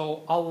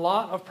 So a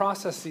lot of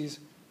processes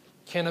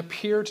can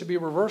appear to be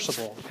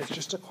reversible. It's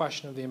just a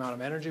question of the amount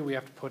of energy we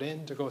have to put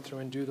in to go through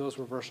and do those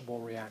reversible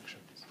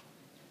reactions.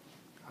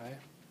 Okay?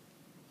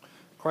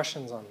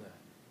 Questions on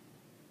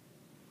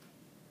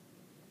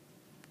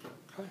that?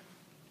 Okay.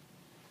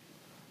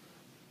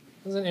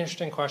 This is an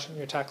interesting question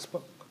your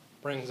textbook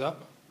brings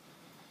up.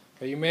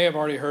 Okay, you may have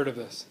already heard of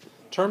this.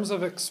 In terms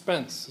of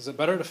expense, is it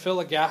better to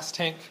fill a gas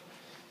tank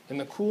in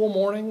the cool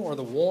morning or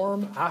the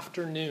warm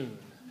afternoon?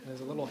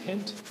 There's a little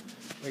hint.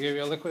 I give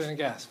you a liquid and a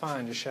gas.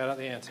 Fine, just shout out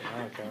the answer. I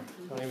don't care.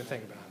 Don't even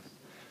think about it.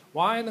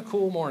 Why in the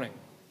cool morning?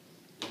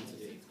 Okay.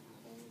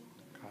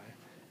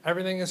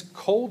 Everything is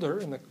colder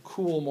in the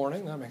cool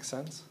morning. That makes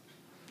sense.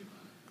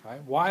 Okay.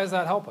 Why does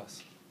that help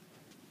us?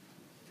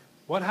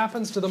 What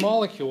happens to the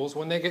molecules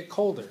when they get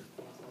colder?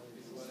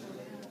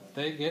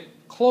 They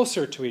get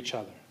closer to each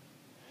other,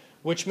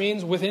 which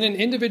means within an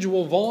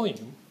individual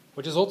volume,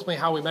 which is ultimately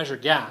how we measure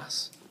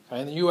gas.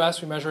 Okay. In the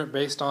U.S., we measure it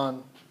based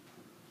on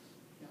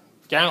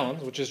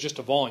gallons, which is just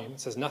a volume. It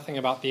says nothing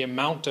about the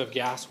amount of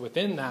gas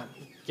within that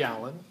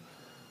gallon.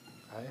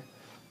 Okay?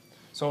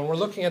 So when we're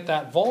looking at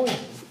that volume,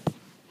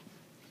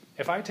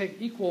 if I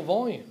take equal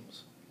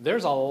volumes,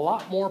 there's a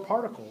lot more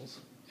particles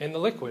in the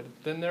liquid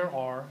than there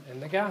are in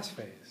the gas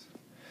phase.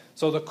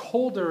 So the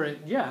colder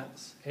it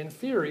gets, in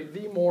theory,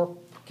 the more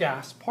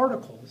gas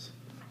particles,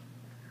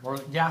 or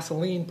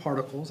gasoline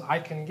particles, I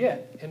can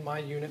get in my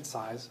unit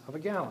size of a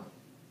gallon.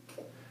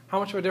 How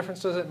much of a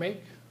difference does it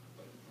make?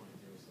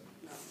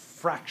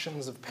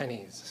 Fractions of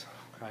pennies.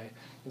 Okay?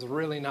 It's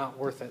really not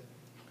worth it.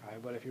 Okay?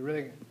 But if you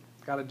really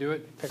got to do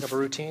it, pick up a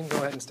routine, go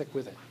ahead and stick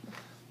with it.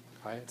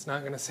 Okay? It's not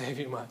going to save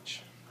you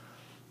much.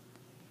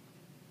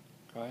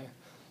 Okay?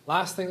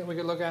 Last thing that we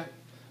could look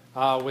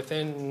at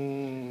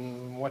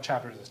within, what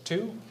chapter is this? 2?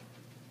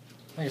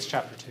 I think it's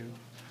chapter 2.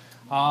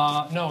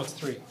 No, it's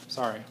 3.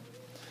 Sorry.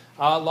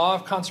 Law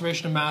of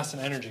conservation of mass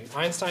and energy.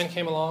 Einstein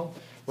came along.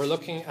 We're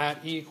looking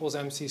at E equals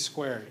mc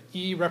squared.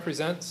 E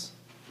represents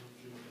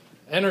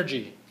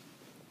energy.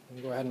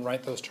 Go ahead and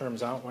write those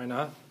terms out. Why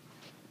not?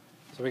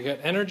 So we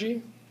get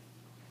energy,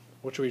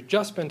 which we've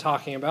just been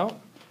talking about,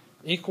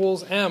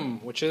 equals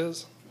m, which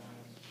is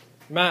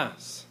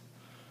mass.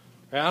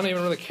 I don't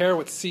even really care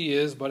what c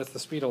is, but it's the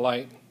speed of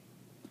light.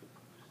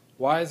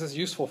 Why is this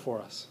useful for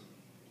us?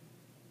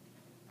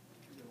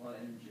 A lot of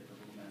energy at the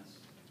little mass.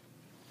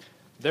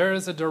 There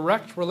is a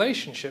direct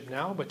relationship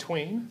now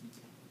between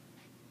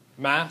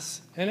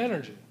mass and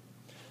energy.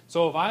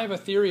 So if I have a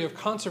theory of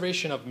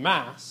conservation of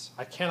mass,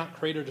 I cannot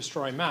create or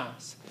destroy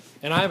mass,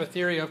 and I have a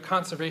theory of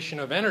conservation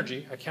of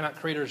energy, I cannot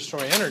create or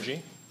destroy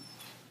energy,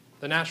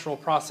 the natural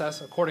process,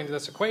 according to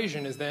this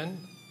equation, is then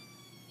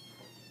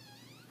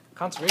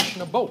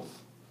conservation of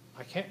both.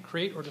 I can't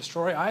create or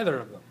destroy either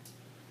of them.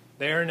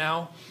 They are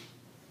now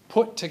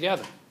put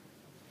together.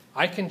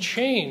 I can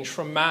change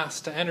from mass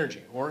to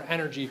energy, or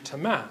energy to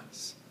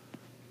mass,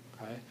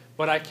 okay?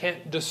 But I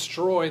can't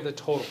destroy the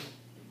total.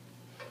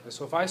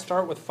 So if I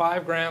start with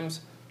 5 grams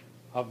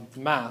of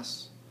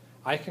mass,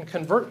 I can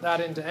convert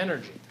that into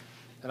energy,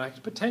 and I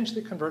can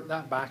potentially convert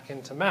that back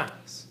into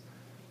mass.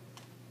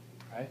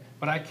 Okay?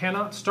 But I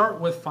cannot start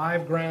with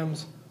 5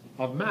 grams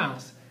of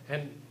mass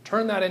and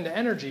turn that into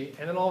energy,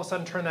 and then all of a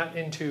sudden turn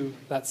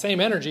that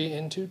same energy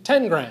into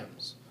 10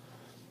 grams,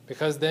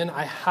 because then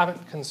I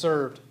haven't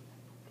conserved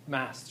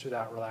mass through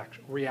that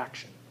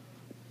reaction.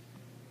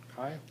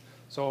 Okay?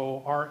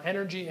 So our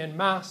energy and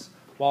mass,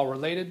 while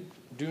related,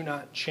 do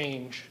not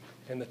change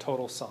in the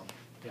total sum.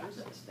 Yeah. Where's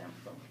that stem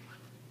from?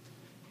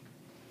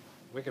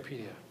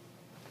 Wikipedia.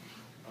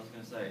 I was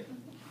going to say,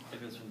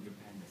 if it's from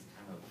Japan, it's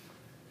kind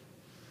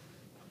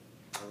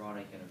of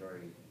ironic and a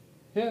very...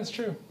 Yeah, it's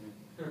true.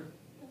 It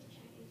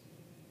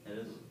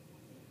is.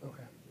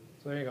 Okay.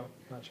 So there you go.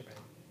 Not Japan.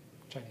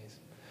 Chinese.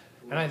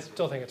 And I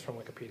still think it's from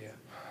Wikipedia.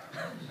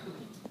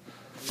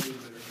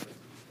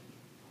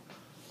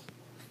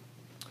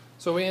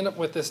 So we end up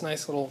with this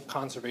nice little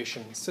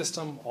conservation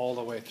system all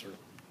the way through.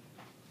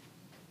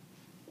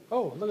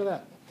 Oh, look at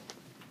that.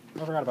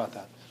 I forgot about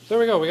that. There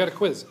we go. We got a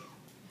quiz.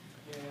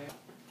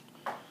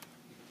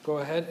 Go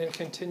ahead and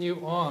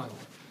continue on.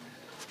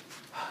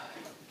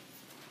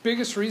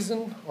 Biggest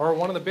reason, or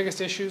one of the biggest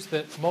issues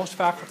that most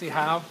faculty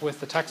have with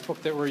the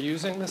textbook that we're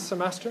using this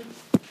semester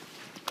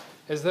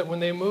is that when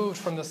they moved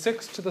from the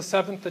 6th to the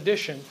 7th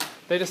edition,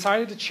 they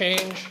decided to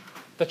change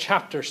the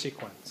chapter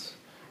sequence.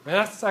 And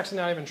that's actually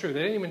not even true. They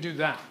didn't even do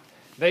that.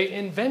 They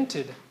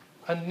invented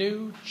a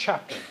new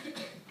chapter.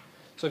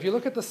 So if you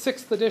look at the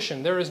 6th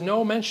edition, there is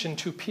no mention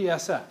to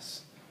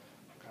PSS.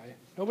 Okay?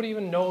 Nobody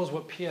even knows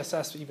what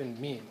PSS even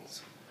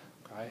means.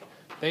 Okay?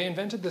 They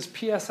invented this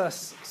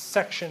PSS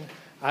section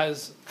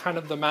as kind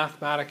of the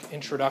mathematic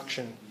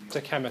introduction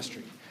to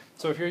chemistry.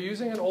 So if you're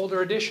using an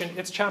older edition,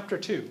 it's chapter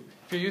 2.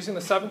 If you're using the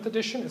 7th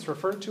edition, it's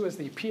referred to as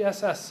the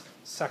PSS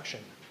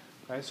section.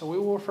 Okay? So we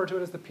will refer to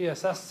it as the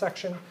PSS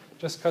section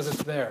just because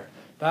it's there.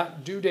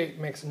 That due date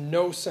makes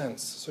no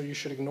sense, so you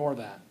should ignore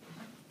that.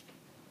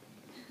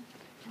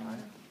 Okay?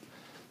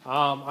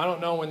 I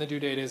don't know when the due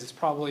date is. It's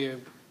probably a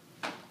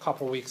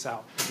couple weeks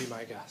out, would be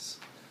my guess,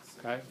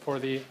 okay, for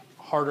the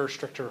harder,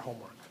 stricter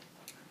homework.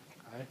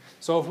 Okay?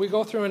 So if we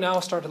go through and now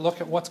start to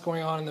look at what's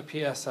going on in the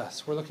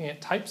PSS, we're looking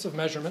at types of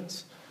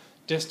measurements,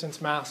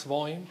 distance, mass,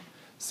 volume,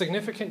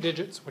 significant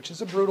digits, which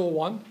is a brutal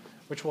one,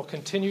 which will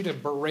continue to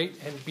berate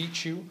and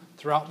beat you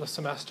throughout the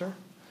semester,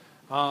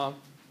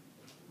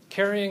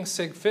 carrying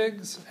sig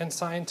figs, and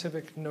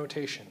scientific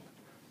notation.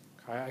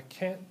 Okay? I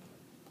can't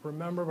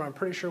remember, but I'm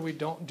pretty sure we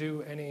don't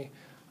do any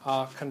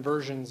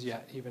conversions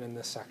yet, even in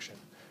this section.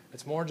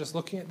 It's more just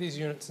looking at these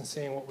units and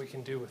seeing what we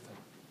can do with them.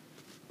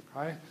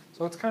 Okay?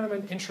 So it's kind of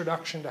an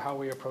introduction to how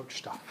we approach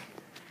stuff.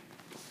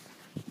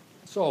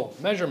 So,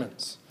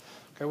 measurements.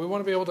 Okay, we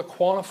want to be able to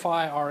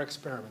quantify our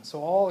experiments. So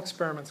all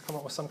experiments come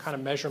up with some kind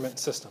of measurement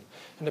system.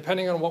 And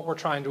depending on what we're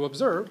trying to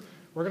observe,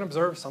 we're going to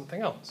observe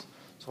something else.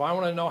 So if I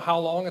want to know how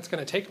long it's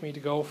going to take me to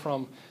go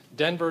from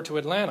Denver to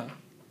Atlanta,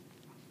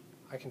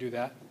 I can do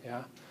that,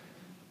 yeah.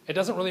 It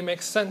doesn't really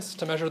make sense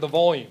to measure the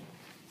volume.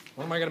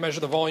 What am I going to measure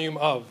the volume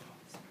of?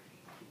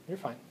 You're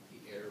fine.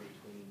 The air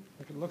between.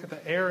 We could look at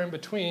the air in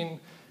between,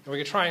 and we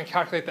could try and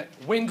calculate the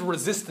wind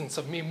resistance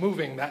of me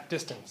moving that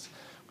distance.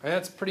 Okay,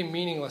 that's pretty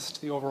meaningless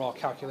to the overall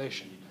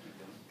calculation.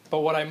 But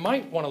what I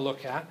might want to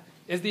look at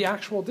is the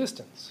actual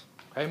distance.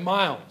 Okay,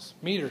 miles,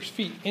 meters,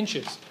 feet,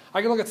 inches.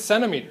 I can look at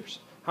centimeters.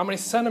 How many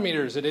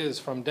centimeters it is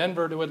from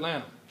Denver to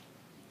Atlanta.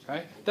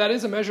 Okay, that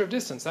is a measure of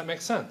distance. That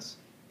makes sense.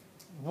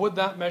 Would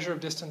that measure of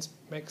distance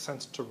make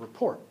sense to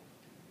report?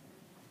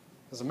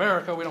 As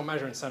America, we don't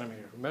measure in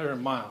centimeters. We measure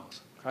in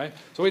miles. Okay?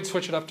 So we'd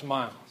switch it up to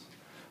miles.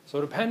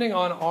 So depending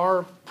on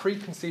our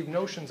preconceived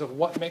notions of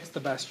what makes the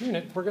best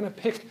unit, we're going to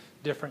pick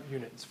different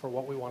units for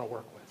what we want to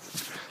work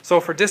with. So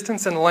for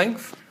distance and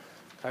length,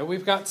 okay,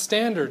 we've got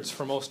standards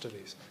for most of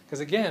these. Because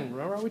again,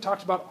 remember how we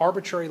talked about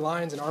arbitrary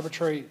lines and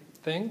arbitrary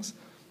things?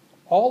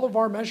 All of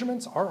our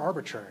measurements are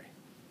arbitrary.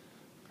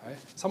 Okay?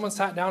 Someone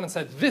sat down and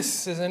said,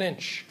 this is an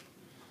inch.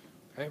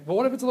 Okay? But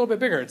what if it's a little bit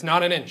bigger? It's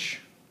not an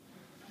inch.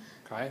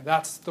 Okay?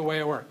 That's the way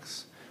it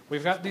works.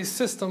 We've got these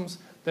systems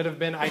that have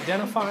been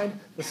identified.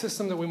 The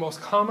system that we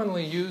most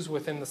commonly use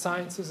within the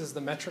sciences is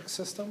the metric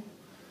system.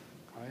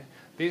 Okay?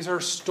 These are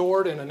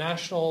stored in a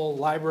national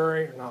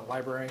library, not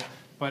library,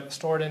 but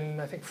stored in,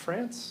 I think,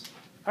 France.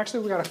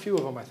 Actually, we got a few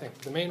of them, I think.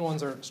 The main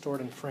ones are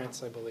stored in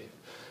France, I believe,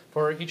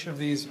 for each of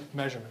these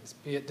measurements,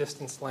 be it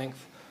distance,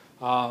 length,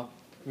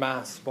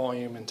 mass,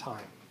 volume, and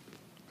time.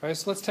 Okay,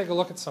 so let's take a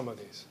look at some of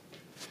these.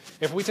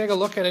 If we take a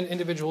look at an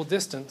individual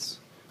distance,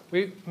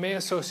 we may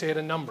associate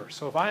a number.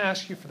 So if I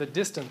ask you for the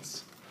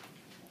distance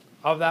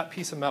of that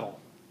piece of metal,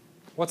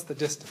 what's the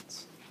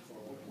distance?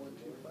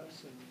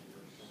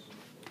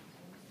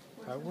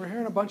 We're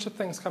hearing a bunch of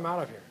things come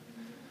out of here.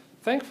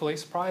 Thankfully,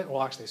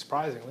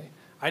 surprisingly,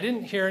 I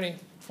didn't hear any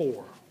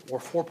 4 or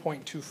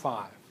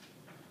 4.25.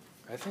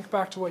 I think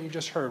back to what you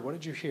just heard. What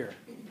did you hear?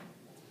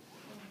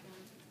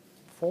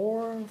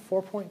 4,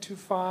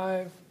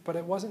 4.25, but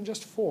it wasn't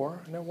just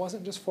 4, and it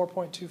wasn't just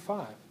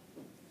 4.25.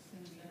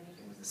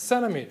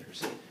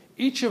 Centimeters.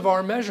 Each of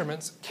our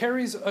measurements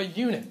carries a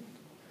unit.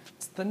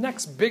 It's the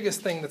next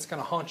biggest thing that's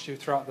going to haunt you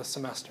throughout the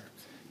semester.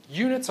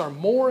 Units are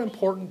more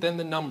important than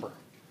the number.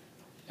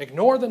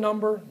 Ignore the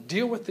number,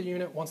 deal with the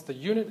unit. Once the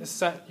unit is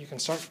set, you can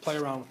start to play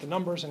around with the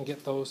numbers and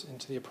get those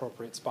into the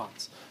appropriate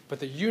spots.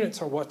 But the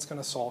units are what's going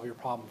to solve your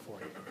problem for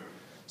you.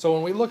 So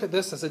when we look at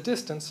this as a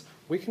distance,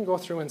 we can go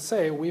through and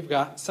say we've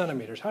got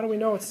centimeters. How do we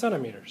know it's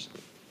centimeters?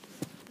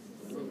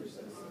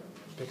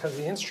 Because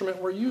the instrument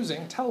we're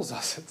using tells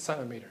us it's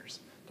centimeters.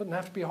 It doesn't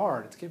have to be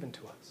hard. It's given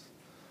to us.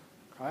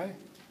 Okay?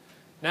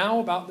 Now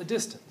about the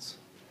distance.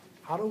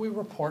 How do we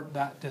report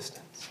that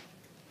distance?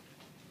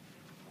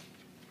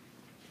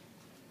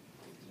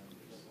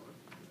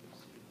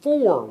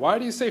 Four. Why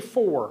do you say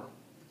 4?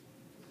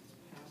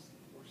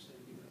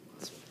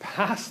 It's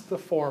past the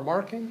 4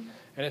 marking,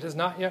 and it has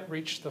not yet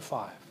reached the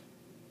 5.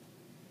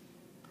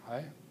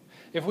 Okay?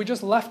 If we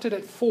just left it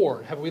at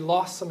 4, have we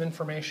lost some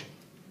information?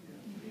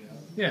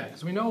 Yeah,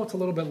 because we know it's a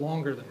little bit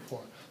longer than 4.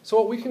 So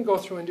what we can go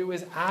through and do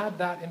is add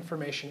that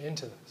information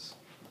into this.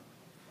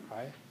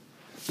 Okay?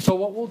 So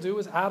what we'll do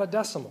is add a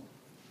decimal.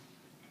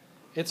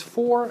 It's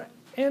 4,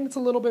 and it's a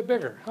little bit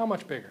bigger. How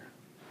much bigger?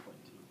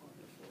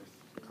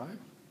 Okay.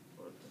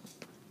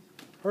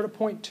 We're at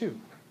 0.2.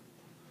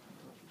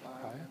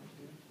 Okay.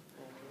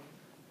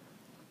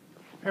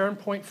 Here in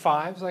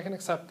 0.5s, I can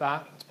accept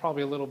that. It's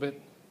probably a little bit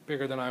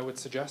bigger than I would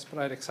suggest,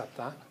 but I'd accept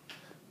that.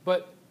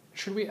 But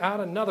should we add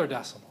another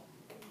decimal?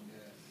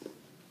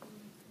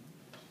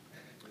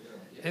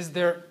 Is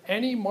there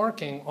any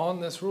marking on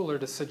this ruler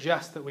to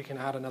suggest that we can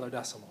add another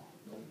decimal?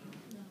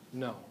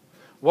 No.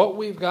 What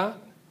we've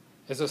got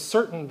is a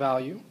certain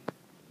value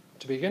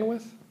to begin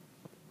with,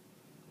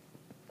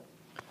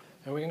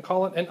 and we can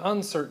call it an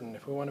uncertain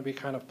if we want to be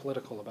kind of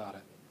political about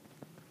it.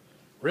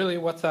 Really,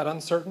 what's that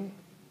uncertain?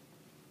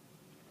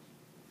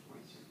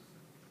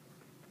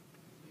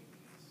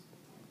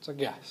 It's a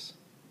guess.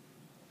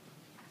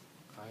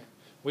 Okay.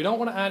 We don't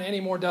want to add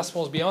any more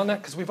decimals beyond that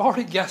because we've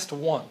already guessed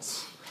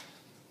once.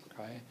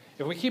 Okay.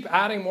 If we keep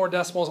adding more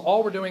decimals,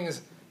 all we're doing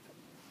is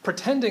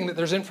pretending that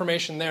there's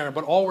information there,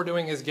 but all we're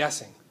doing is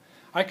guessing.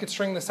 I could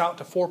string this out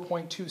to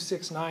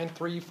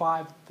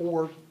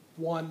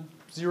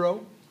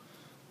 4.269354110.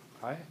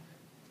 Okay.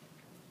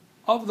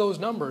 Of those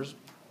numbers,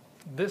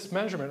 this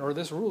measurement or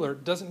this ruler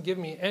doesn't give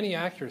me any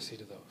accuracy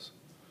to those.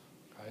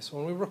 Okay. So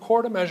when we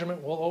record a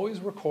measurement, we'll always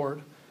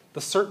record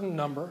the certain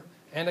number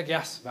and a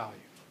guess value.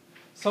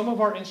 Some of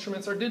our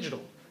instruments are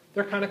digital.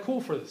 They're kind of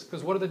cool for this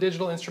because what do the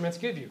digital instruments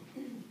give you?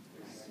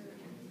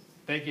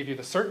 They give you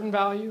the certain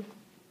value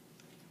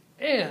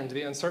and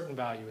the uncertain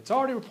value. It's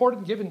already reported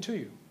and given to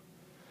you.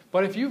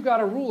 But if you've got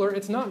a ruler,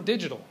 it's not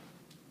digital.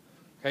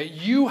 Okay?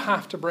 You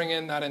have to bring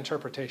in that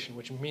interpretation,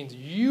 which means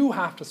you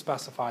have to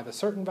specify the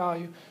certain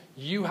value,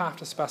 you have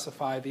to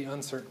specify the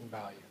uncertain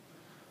value.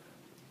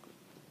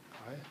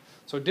 Okay?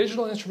 So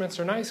digital instruments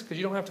are nice because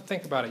you don't have to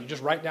think about it. You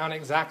just write down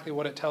exactly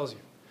what it tells you.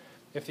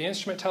 If the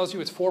instrument tells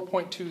you it's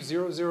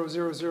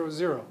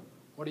 4.200000,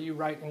 what do you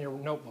write in your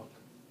notebook?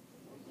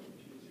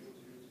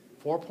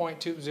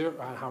 4.20,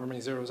 however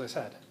many zeros I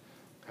said.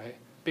 Okay?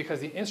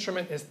 Because the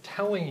instrument is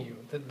telling you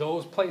that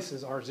those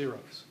places are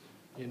zeros.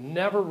 You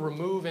never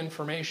remove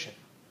information.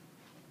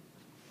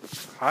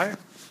 Okay?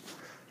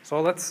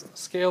 So let's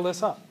scale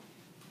this up.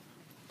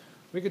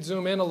 We could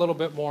zoom in a little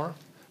bit more,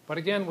 but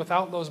again,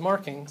 without those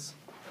markings,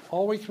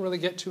 all we can really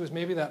get to is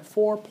maybe that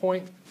 4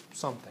 point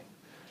something.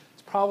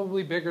 It's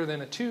probably bigger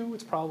than a 2.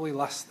 It's probably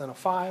less than a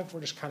 5.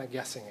 We're just kind of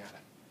guessing at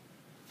it.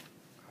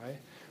 Okay?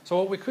 So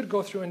what we could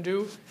go through and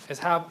do is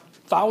have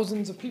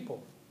thousands of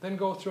people then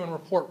go through and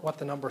report what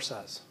the number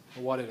says,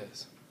 or what it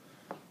is.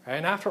 Okay?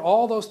 And after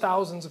all those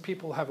thousands of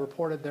people have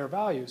reported their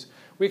values,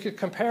 we could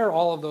compare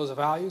all of those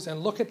values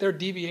and look at their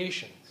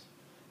deviations.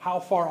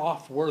 How far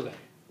off were they?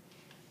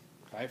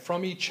 Okay?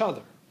 From each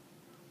other.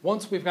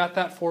 Once we've got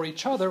that for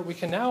each other, we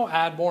can now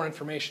add more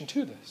information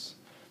to this.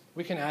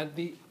 We can add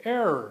the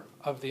error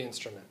of the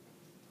instrument.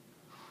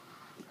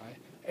 Okay?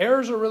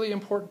 Errors are a really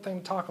important thing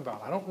to talk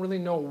about. I don't really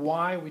know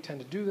why we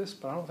tend to do this,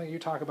 but I don't think you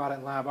talk about it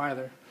in lab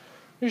either.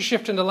 You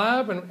shift into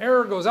lab, and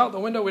error goes out the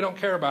window. We don't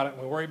care about it,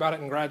 and we worry about it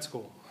in grad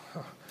school.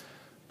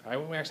 Okay?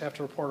 We actually have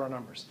to report our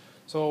numbers.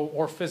 So,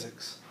 or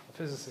physics.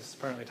 Physicists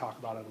apparently talk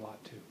about it a lot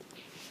too.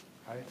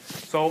 Okay?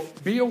 So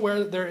be aware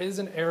that there is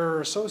an error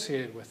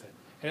associated with it,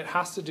 and it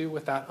has to do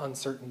with that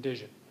uncertain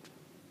digit.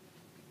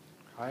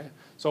 Okay?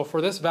 So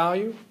for this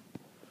value,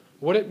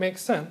 would it make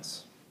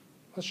sense?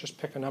 Let's just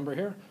pick a number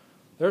here.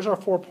 There's our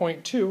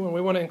 4.2, and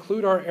we want to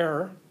include our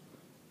error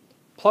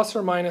plus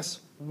or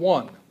minus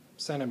 1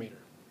 centimeter.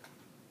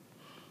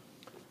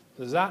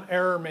 Does that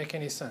error make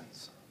any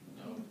sense?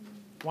 No.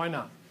 Why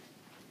not?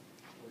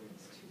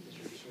 It's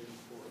your certain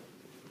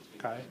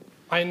four. Okay.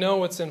 I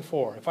know it's in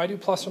 4. If I do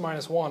plus or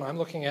minus 1, I'm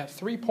looking at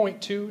 3.2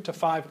 to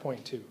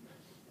 5.2.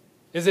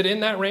 Is it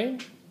in that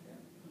range?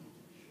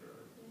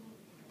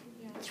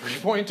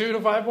 3.2 to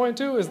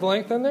 5.2, is the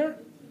length in there?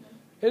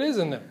 It is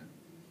in there.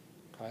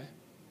 Okay.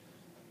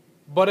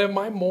 But am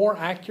I more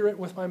accurate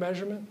with my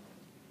measurement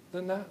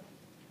than that?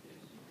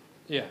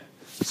 Yeah.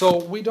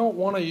 So we don't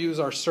want to use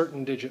our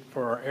certain digit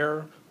for our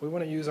error. We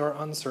want to use our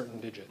uncertain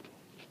digit.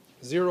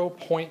 0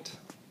 point.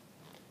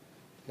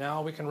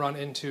 Now we can run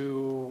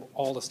into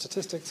all the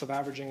statistics of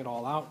averaging it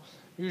all out.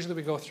 Usually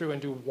we go through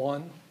and do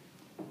 1.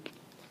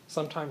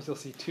 Sometimes you'll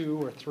see 2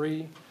 or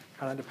 3.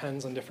 Kind of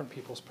depends on different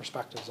people's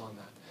perspectives on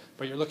that.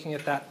 But you're looking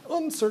at that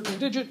uncertain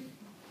digit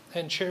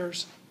and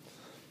chairs.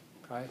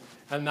 Okay?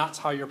 And that's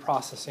how you're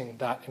processing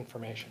that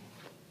information.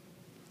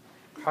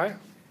 Okay?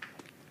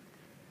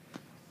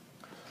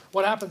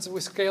 What happens if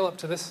we scale up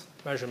to this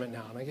measurement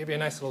now? And I give you a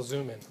nice little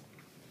zoom in.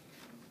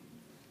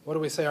 What do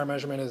we say our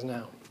measurement is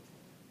now?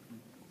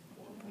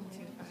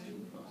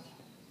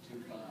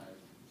 2.5.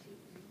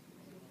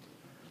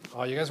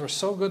 Oh, you guys were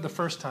so good the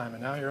first time,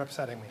 and now you're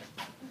upsetting me.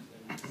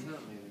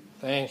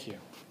 Thank you.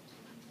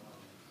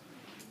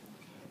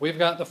 We've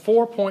got the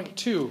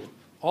 4.2.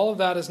 All of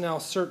that is now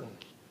certain.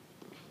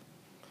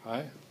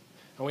 Okay?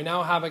 And we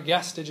now have a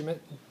guess digit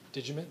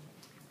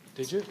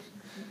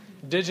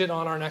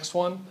on our next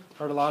one.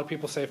 Heard a lot of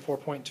people say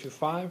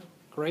 4.25.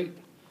 Great.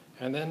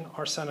 And then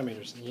our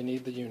centimeters. You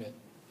need the unit.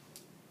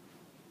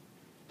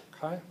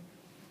 Okay?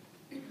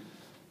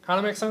 Kind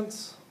of makes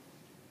sense?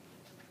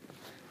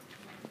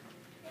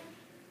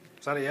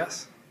 Is that a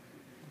yes?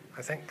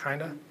 I think,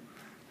 kind of.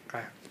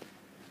 Okay.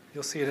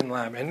 You'll see it in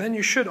lab. And then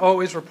you should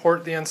always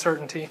report the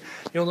uncertainty.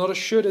 You'll notice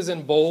should is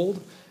in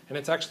bold, and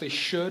it's actually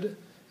should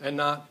and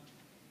not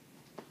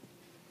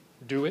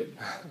do it.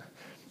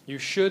 You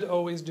should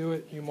always do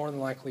it. You more than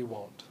likely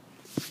won't.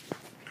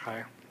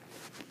 Okay.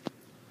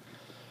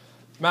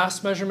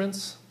 Mass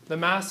measurements. The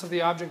mass of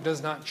the object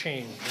does not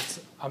change.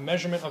 It's a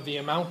measurement of the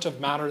amount of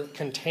matter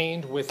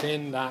contained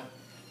within that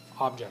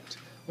object.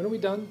 When are we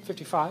done?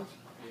 55?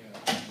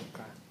 Yeah.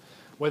 Okay.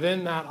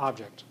 Within that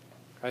object.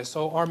 Okay,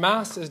 so our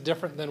mass is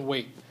different than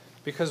weight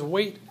because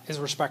weight is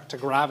respect to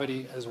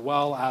gravity as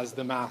well as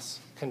the mass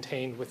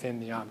contained within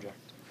the object.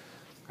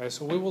 Okay,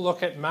 so we will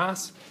look at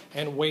mass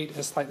and weight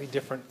as slightly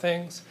different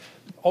things.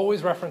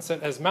 Always reference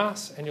it as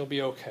mass and you'll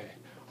be okay.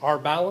 Our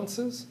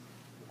balances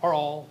are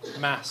all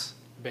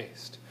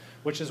mass-based,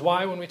 which is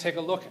why when we take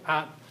a look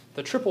at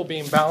the triple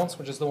beam balance,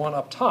 which is the one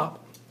up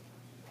top,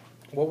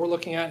 what we're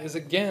looking at is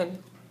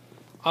again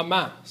a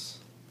mass.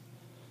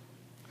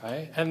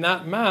 Okay? And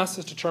that mass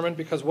is determined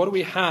because what do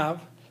we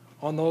have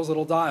on those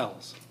little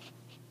dials?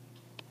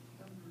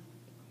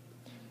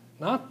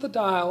 Not the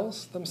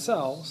dials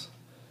themselves.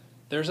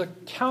 There's a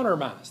counter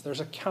mass. There's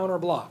a counter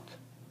block.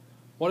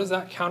 What is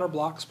that counter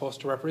block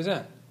supposed to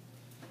represent?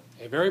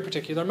 A very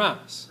particular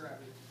mass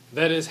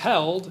that is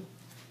held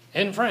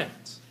in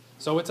France.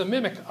 So it's a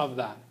mimic of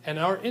that. And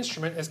our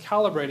instrument is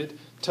calibrated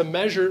to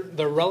measure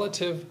the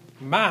relative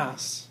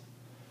mass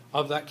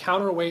of that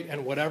counterweight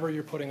and whatever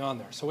you're putting on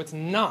there. So it's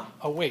not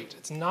a weight.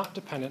 It's not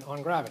dependent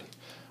on gravity.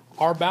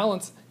 Our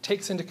balance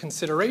takes into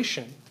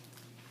consideration,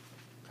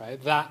 okay,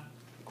 that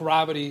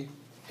gravity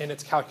in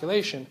its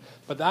calculation,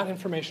 but that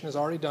information is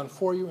already done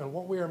for you, and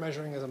what we are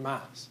measuring is a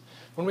mass.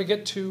 When we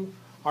get to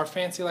our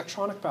fancy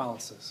electronic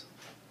balances,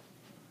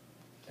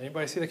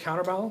 anybody see the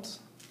counterbalance?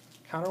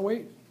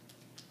 Counterweight?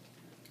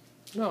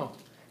 No.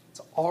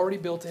 It's already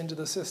built into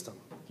the system.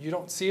 You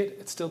don't see it,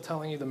 it's still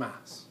telling you the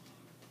mass.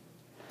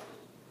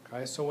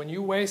 Okay, so when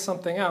you weigh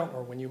something out,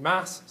 or when you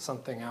mass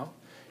something out,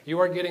 you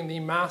are getting the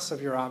mass of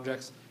your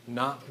objects,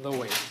 not the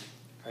weight.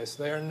 Okay,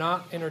 so they are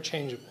not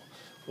interchangeable.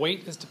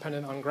 Weight is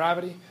dependent on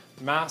gravity.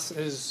 Mass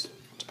is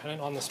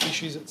dependent on the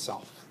species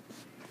itself.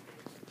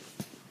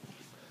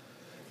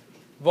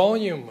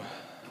 Volume.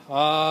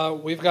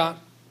 We've got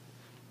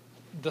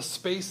the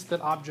space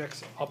that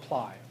objects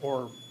occupy.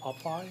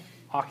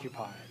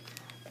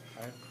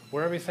 Okay,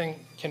 where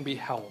everything can be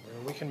held.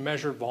 And we can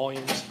measure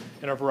volumes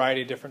in a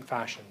variety of different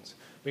fashions.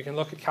 We can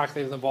look at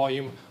calculating the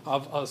volume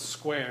of a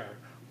square,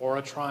 or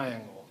a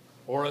triangle,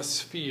 or a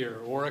sphere,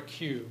 or a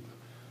cube.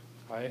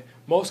 Okay?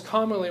 Most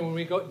commonly, when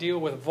we deal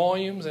with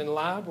volumes in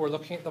lab, we're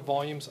looking at the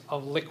volumes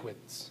of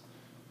liquids.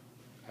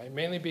 Okay?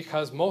 Mainly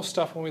because most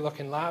stuff when we look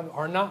in lab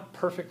are not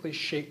perfectly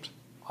shaped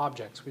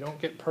objects. We don't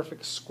get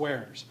perfect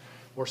squares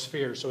or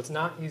spheres, so it's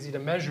not easy to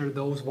measure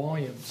those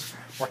volumes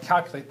or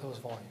calculate those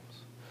volumes.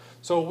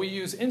 So we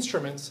use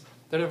instruments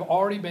that have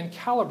already been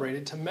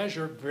calibrated to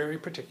measure very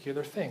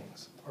particular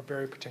things or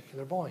very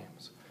particular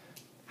volumes.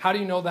 How do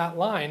you know that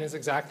line is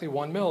exactly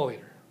 1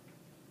 milliliter?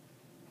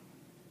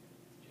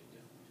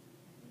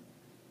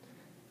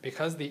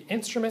 Because the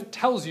instrument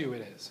tells you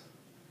it is.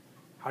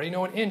 How do you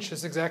know an inch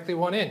is exactly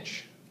 1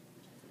 inch?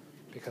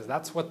 Because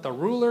that's what the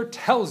ruler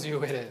tells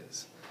you it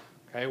is.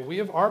 Okay, we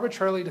have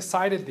arbitrarily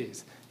decided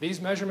these. These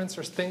measurements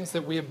are things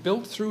that we have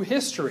built through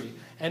history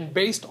and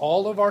based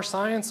all of our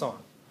science on.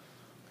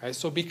 Okay,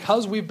 so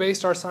because we've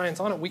based our science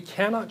on it, we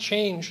cannot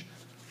change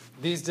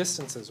these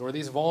distances or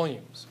these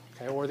volumes,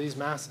 okay, or these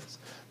masses.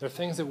 They're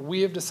things that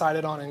we have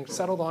decided on and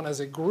settled on as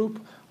a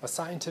group, a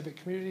scientific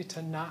community,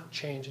 to not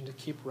change and to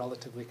keep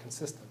relatively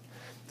consistent.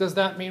 Does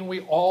that mean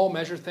we all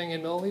measure things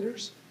in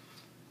milliliters?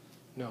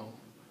 No.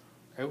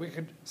 Okay, we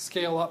could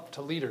scale up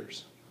to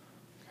liters,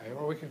 okay,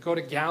 or we could go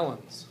to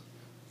gallons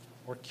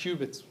or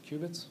cubits.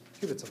 Cubits?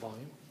 Cubits of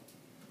volume.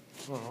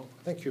 I don't know.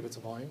 I think cubits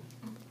of volume.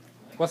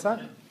 What's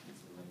that?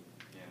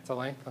 It's a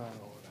length? I don't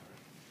know,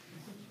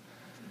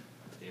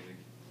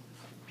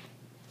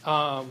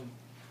 whatever.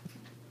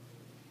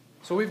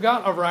 So we've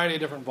got a variety of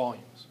different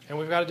volumes, and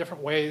we've got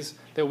different ways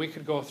that we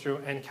could go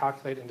through and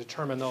calculate and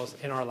determine those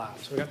in our lab.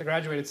 So we've got the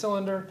graduated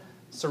cylinder,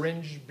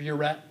 syringe,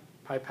 burette,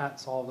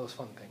 pipettes, all of those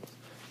fun things.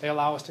 They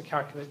allow us to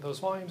calculate those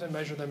volumes and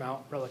measure them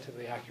out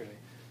relatively accurately.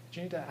 Do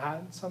you need to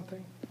add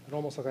something? It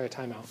almost looked like a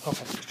timeout.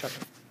 Okay, let's check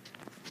it.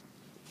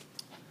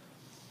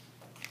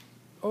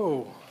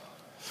 Oh.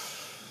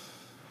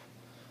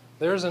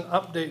 There's an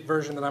update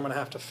version that I'm going to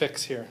have to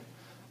fix here.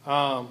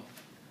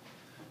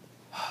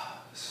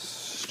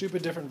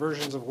 Stupid different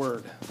versions of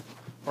Word.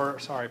 Or,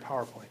 sorry,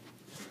 PowerPoint.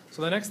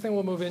 So the next thing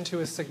we'll move into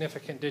is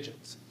significant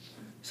digits.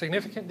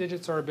 Significant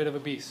digits are a bit of a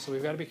beast, so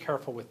we've got to be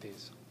careful with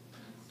these.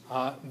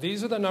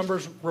 These are the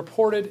numbers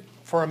reported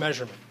for a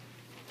measurement.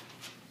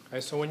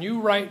 Okay, so when you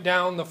write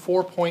down the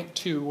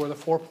 4.2 or the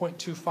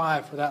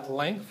 4.25 for that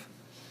length,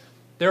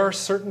 there are a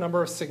certain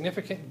number of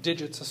significant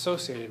digits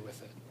associated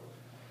with it.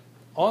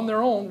 On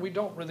their own, we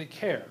don't really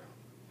care.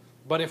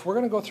 But if we're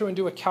going to go through and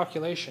do a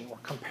calculation or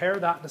compare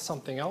that to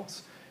something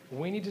else,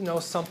 we need to know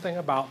something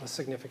about the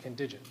significant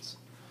digits.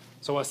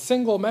 So a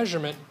single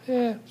measurement,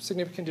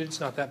 significant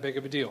digits, not that big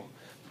of a deal.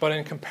 But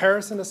in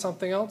comparison to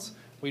something else,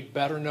 we'd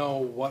better know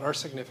what our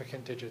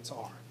significant digits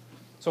are.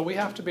 So we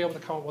have to be able to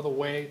come up with a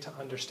way to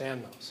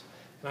understand those.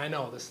 And I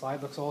know this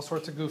slide looks all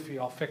sorts of goofy.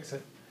 I'll fix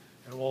it.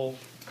 And we'll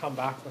come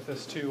back with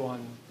this too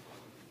on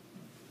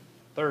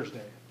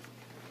Thursday.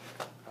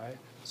 Okay?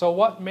 So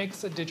what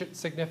makes a digit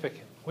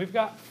significant? We've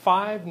got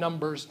 5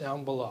 numbers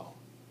down below.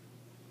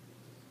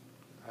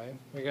 Okay?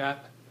 We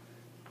got,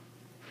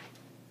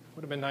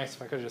 would have been nice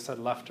if I could have just said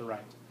left to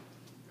right.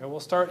 Okay, we'll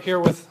start here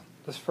with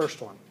this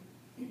first one.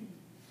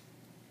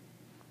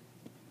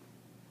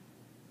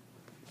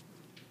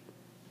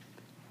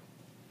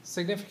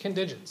 Significant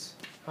digits.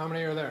 How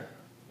many are there?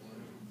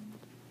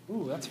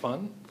 Ooh, that's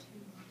fun.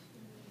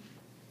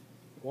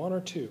 1 or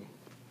 2.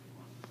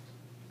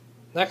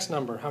 Next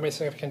number. How many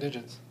significant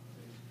digits?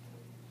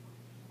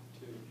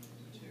 2.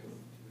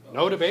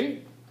 No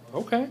debate?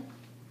 Okay.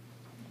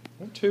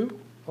 2.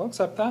 I'll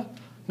accept that.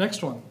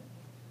 Next one.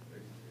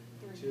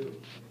 2.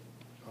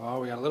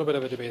 Oh, we got a little bit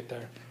of a debate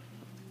there.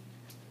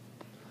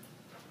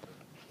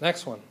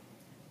 Next one.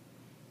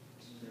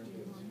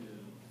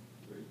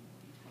 3.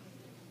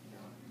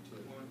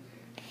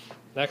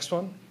 Next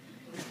one.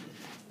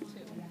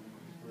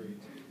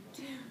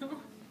 3.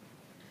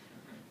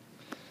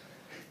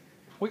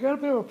 We got a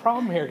bit of a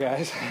problem here,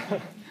 guys.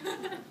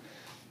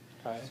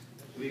 Okay.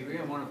 We agree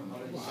on one of them.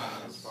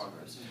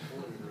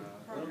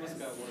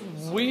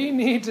 We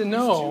need to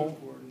know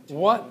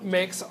what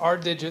makes our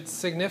digits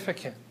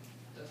significant.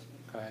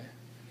 Okay.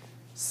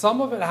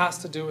 Some of it has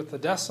to do with the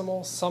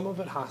decimal. Some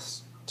of it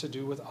has to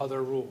do with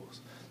other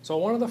rules. So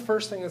one of the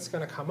first things that's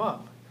going to come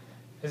up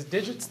is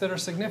digits that are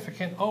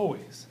significant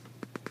always.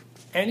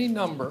 Any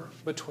number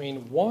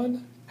between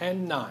 1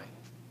 and 9,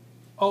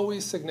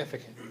 always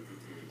significant.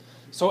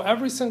 So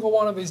every single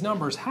one of these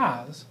numbers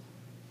has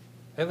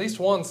at least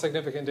one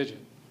significant digit.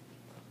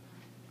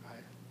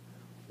 Okay.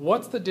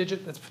 What's the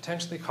digit that's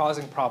potentially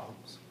causing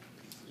problems?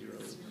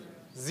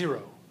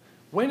 0.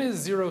 When is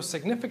 0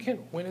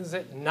 significant? When is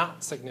it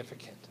not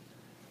significant?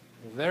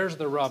 There's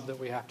the rub that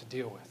we have to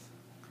deal with.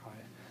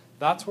 Okay.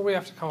 That's where we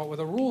have to come up with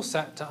a rule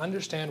set to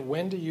understand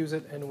when to use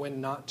it and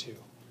when not to.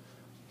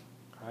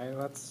 Okay.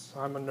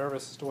 I'm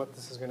nervous as to what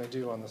this is going to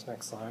do on this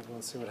next slide.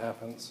 Let's see what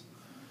happens.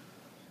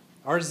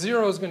 Our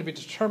 0 is going to be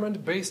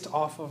determined based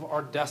off of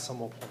our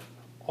decimal point.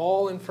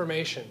 All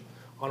information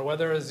on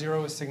whether a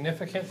 0 is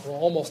significant, or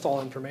almost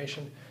all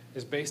information,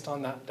 is based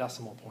on that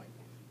decimal point.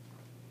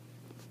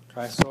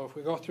 Okay, so if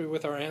we go through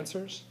with our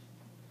answers,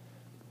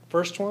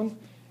 first one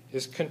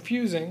is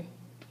confusing,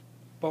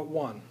 but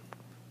 1.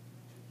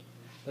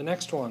 The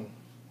next one,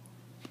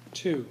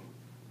 2.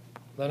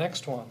 The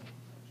next one,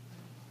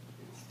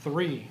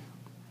 3.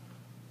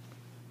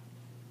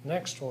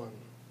 Next one,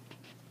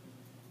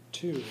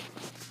 2.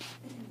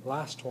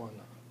 Last one,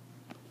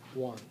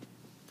 1. Okay.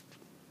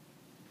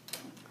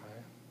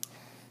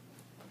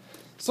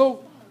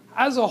 So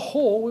as a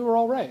whole, we were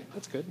all right.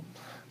 That's good.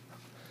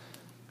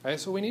 Okay,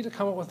 so we need to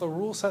come up with a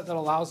rule set that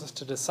allows us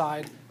to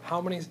decide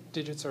how many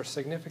digits are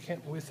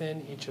significant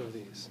within each of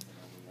these.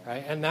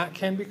 Okay, and that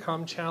can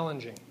become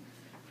challenging.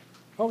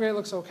 Okay,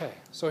 looks okay.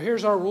 So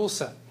here's our rule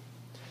set.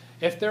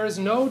 If there is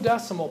no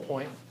decimal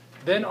point,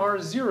 then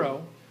our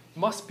 0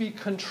 must be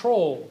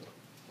controlled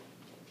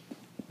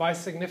by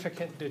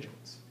significant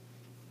digits.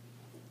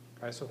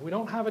 Okay, so if we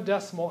don't have a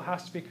decimal, it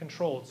has to be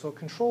controlled. So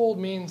controlled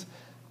means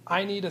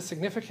I need a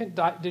significant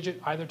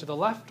digit either to the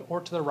left or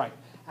to the right.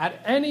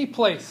 At any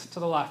place to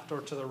the left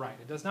or to the right.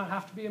 It does not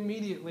have to be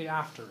immediately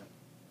after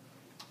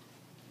it.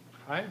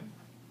 Okay?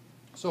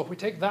 So if we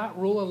take that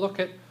rule and look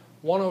at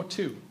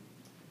 102,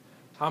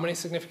 how many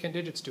significant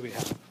digits do we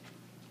have?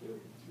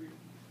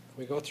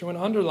 We go through and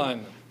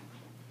underline them.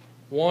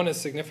 1 is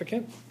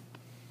significant.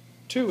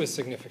 2 is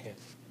significant.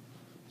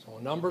 So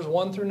numbers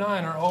 1 through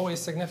 9 are always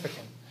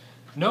significant.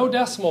 No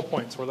decimal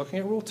points. We're looking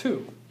at rule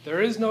 2.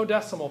 There is no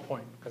decimal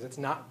point because it's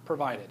not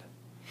provided.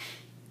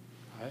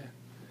 Okay?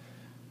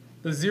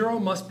 The 0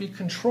 must be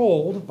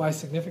controlled by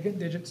significant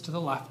digits to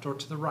the left or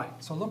to the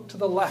right. So look to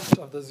the left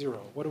of the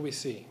 0. What do we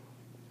see?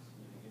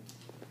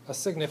 A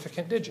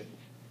significant digit.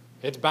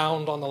 It's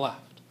bound on the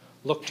left.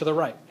 Look to the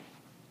right.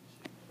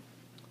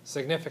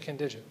 Significant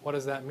digit. What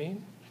does that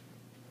mean?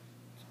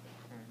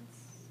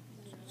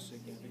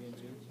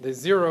 The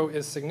 0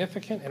 is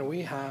significant, and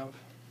we have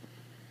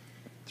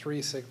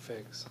 3 sig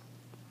figs.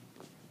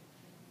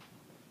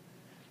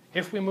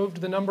 If we move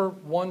to the number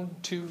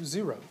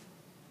 120,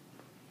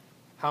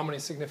 how many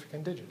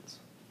significant digits?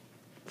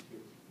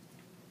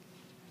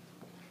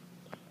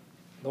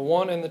 The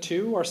 1 and the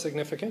 2 are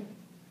significant,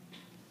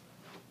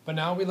 but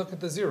now we look at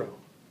the 0.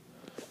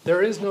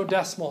 There is no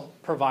decimal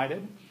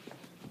provided,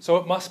 so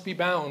it must be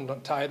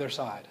bound to either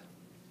side.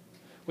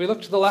 We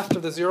look to the left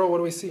of the 0, what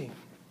do we see?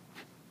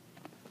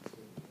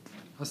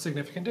 A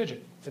significant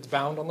digit. It's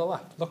bound on the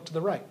left. Look to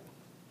the right.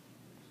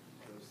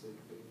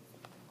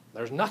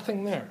 There's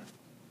nothing there,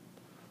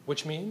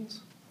 which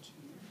means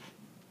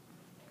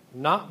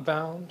not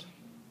bound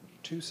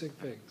 2 sig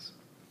figs.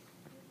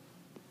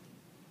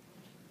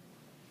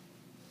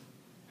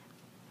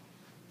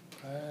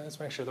 Let's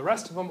make sure. The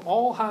rest of them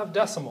all have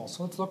decimals.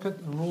 So let's look at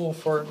the rule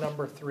for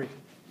number 3.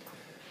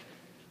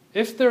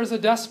 If there's a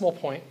decimal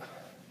point,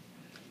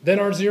 then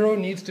our 0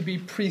 needs to be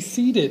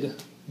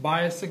preceded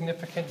by a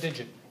significant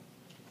digit.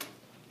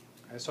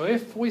 Okay, so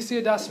if we see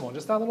a decimal,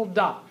 just that little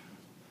dot,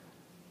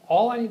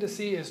 all I need to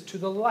see is to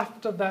the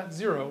left of that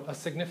 0 a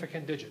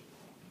significant digit.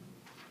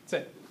 That's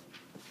it.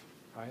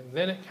 All right,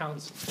 then it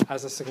counts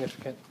as a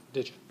significant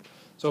digit.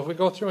 So if we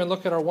go through and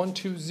look at our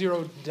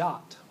 120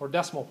 dot, or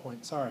decimal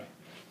point, sorry.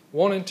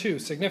 1 and 2,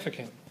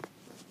 significant.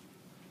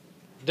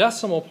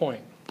 Decimal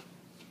point,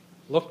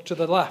 look to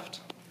the left,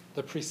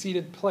 the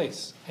preceded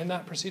place. In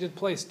that preceded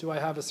place, do I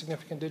have a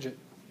significant digit?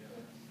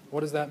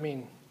 What does that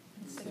mean?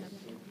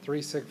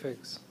 3 sig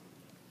figs.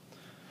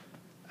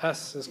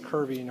 S is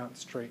curvy, not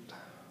straight.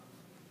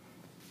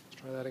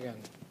 Let's try that again.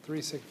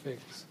 3 sig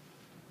figs.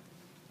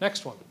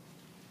 Next one.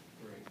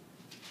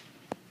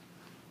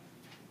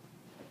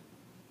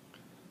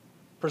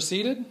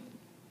 Preceded,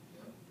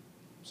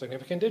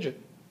 significant digit.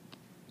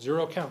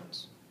 0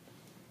 counts.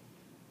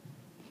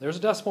 There's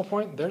a decimal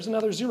point. There's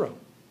another 0.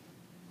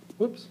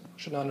 Whoops,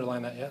 shouldn't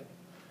underline that yet.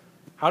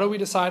 How do we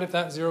decide if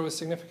that 0 is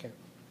significant?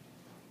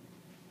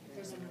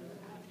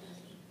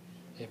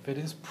 If it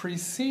is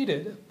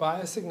preceded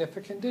by a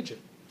significant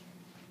digit.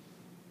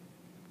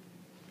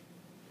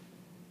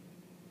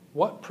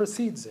 What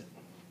precedes it?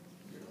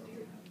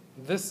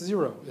 This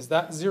 0. Is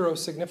that 0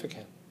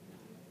 significant?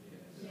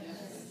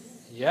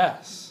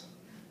 Yes.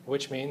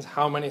 Which means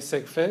how many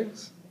sig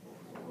figs?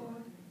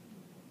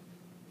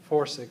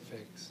 4 sig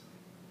figs.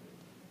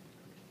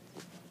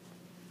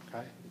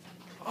 Okay.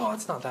 Oh,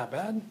 it's not that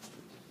bad.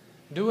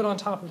 Do it on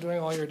top of doing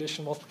all your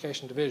addition,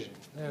 multiplication, division.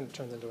 Then it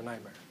turns into a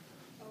nightmare.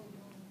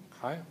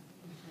 Okay.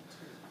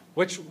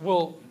 Which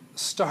will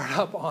start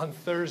up on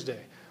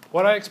Thursday.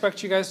 What I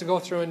expect you guys to go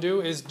through and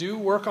do is do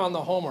work on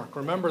the homework.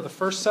 Remember, the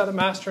first set of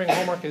mastering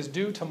homework is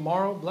due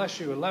tomorrow. Bless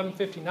you,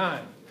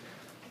 11:59.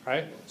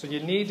 Right? So you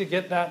need to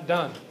get that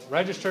done.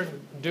 Register,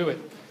 do it.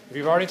 If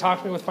you've already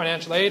talked to me with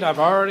financial aid, I've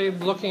already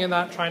looking at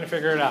that, trying to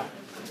figure it out.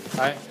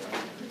 Right?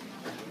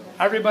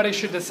 Everybody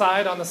should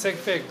decide on the sig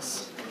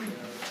figs.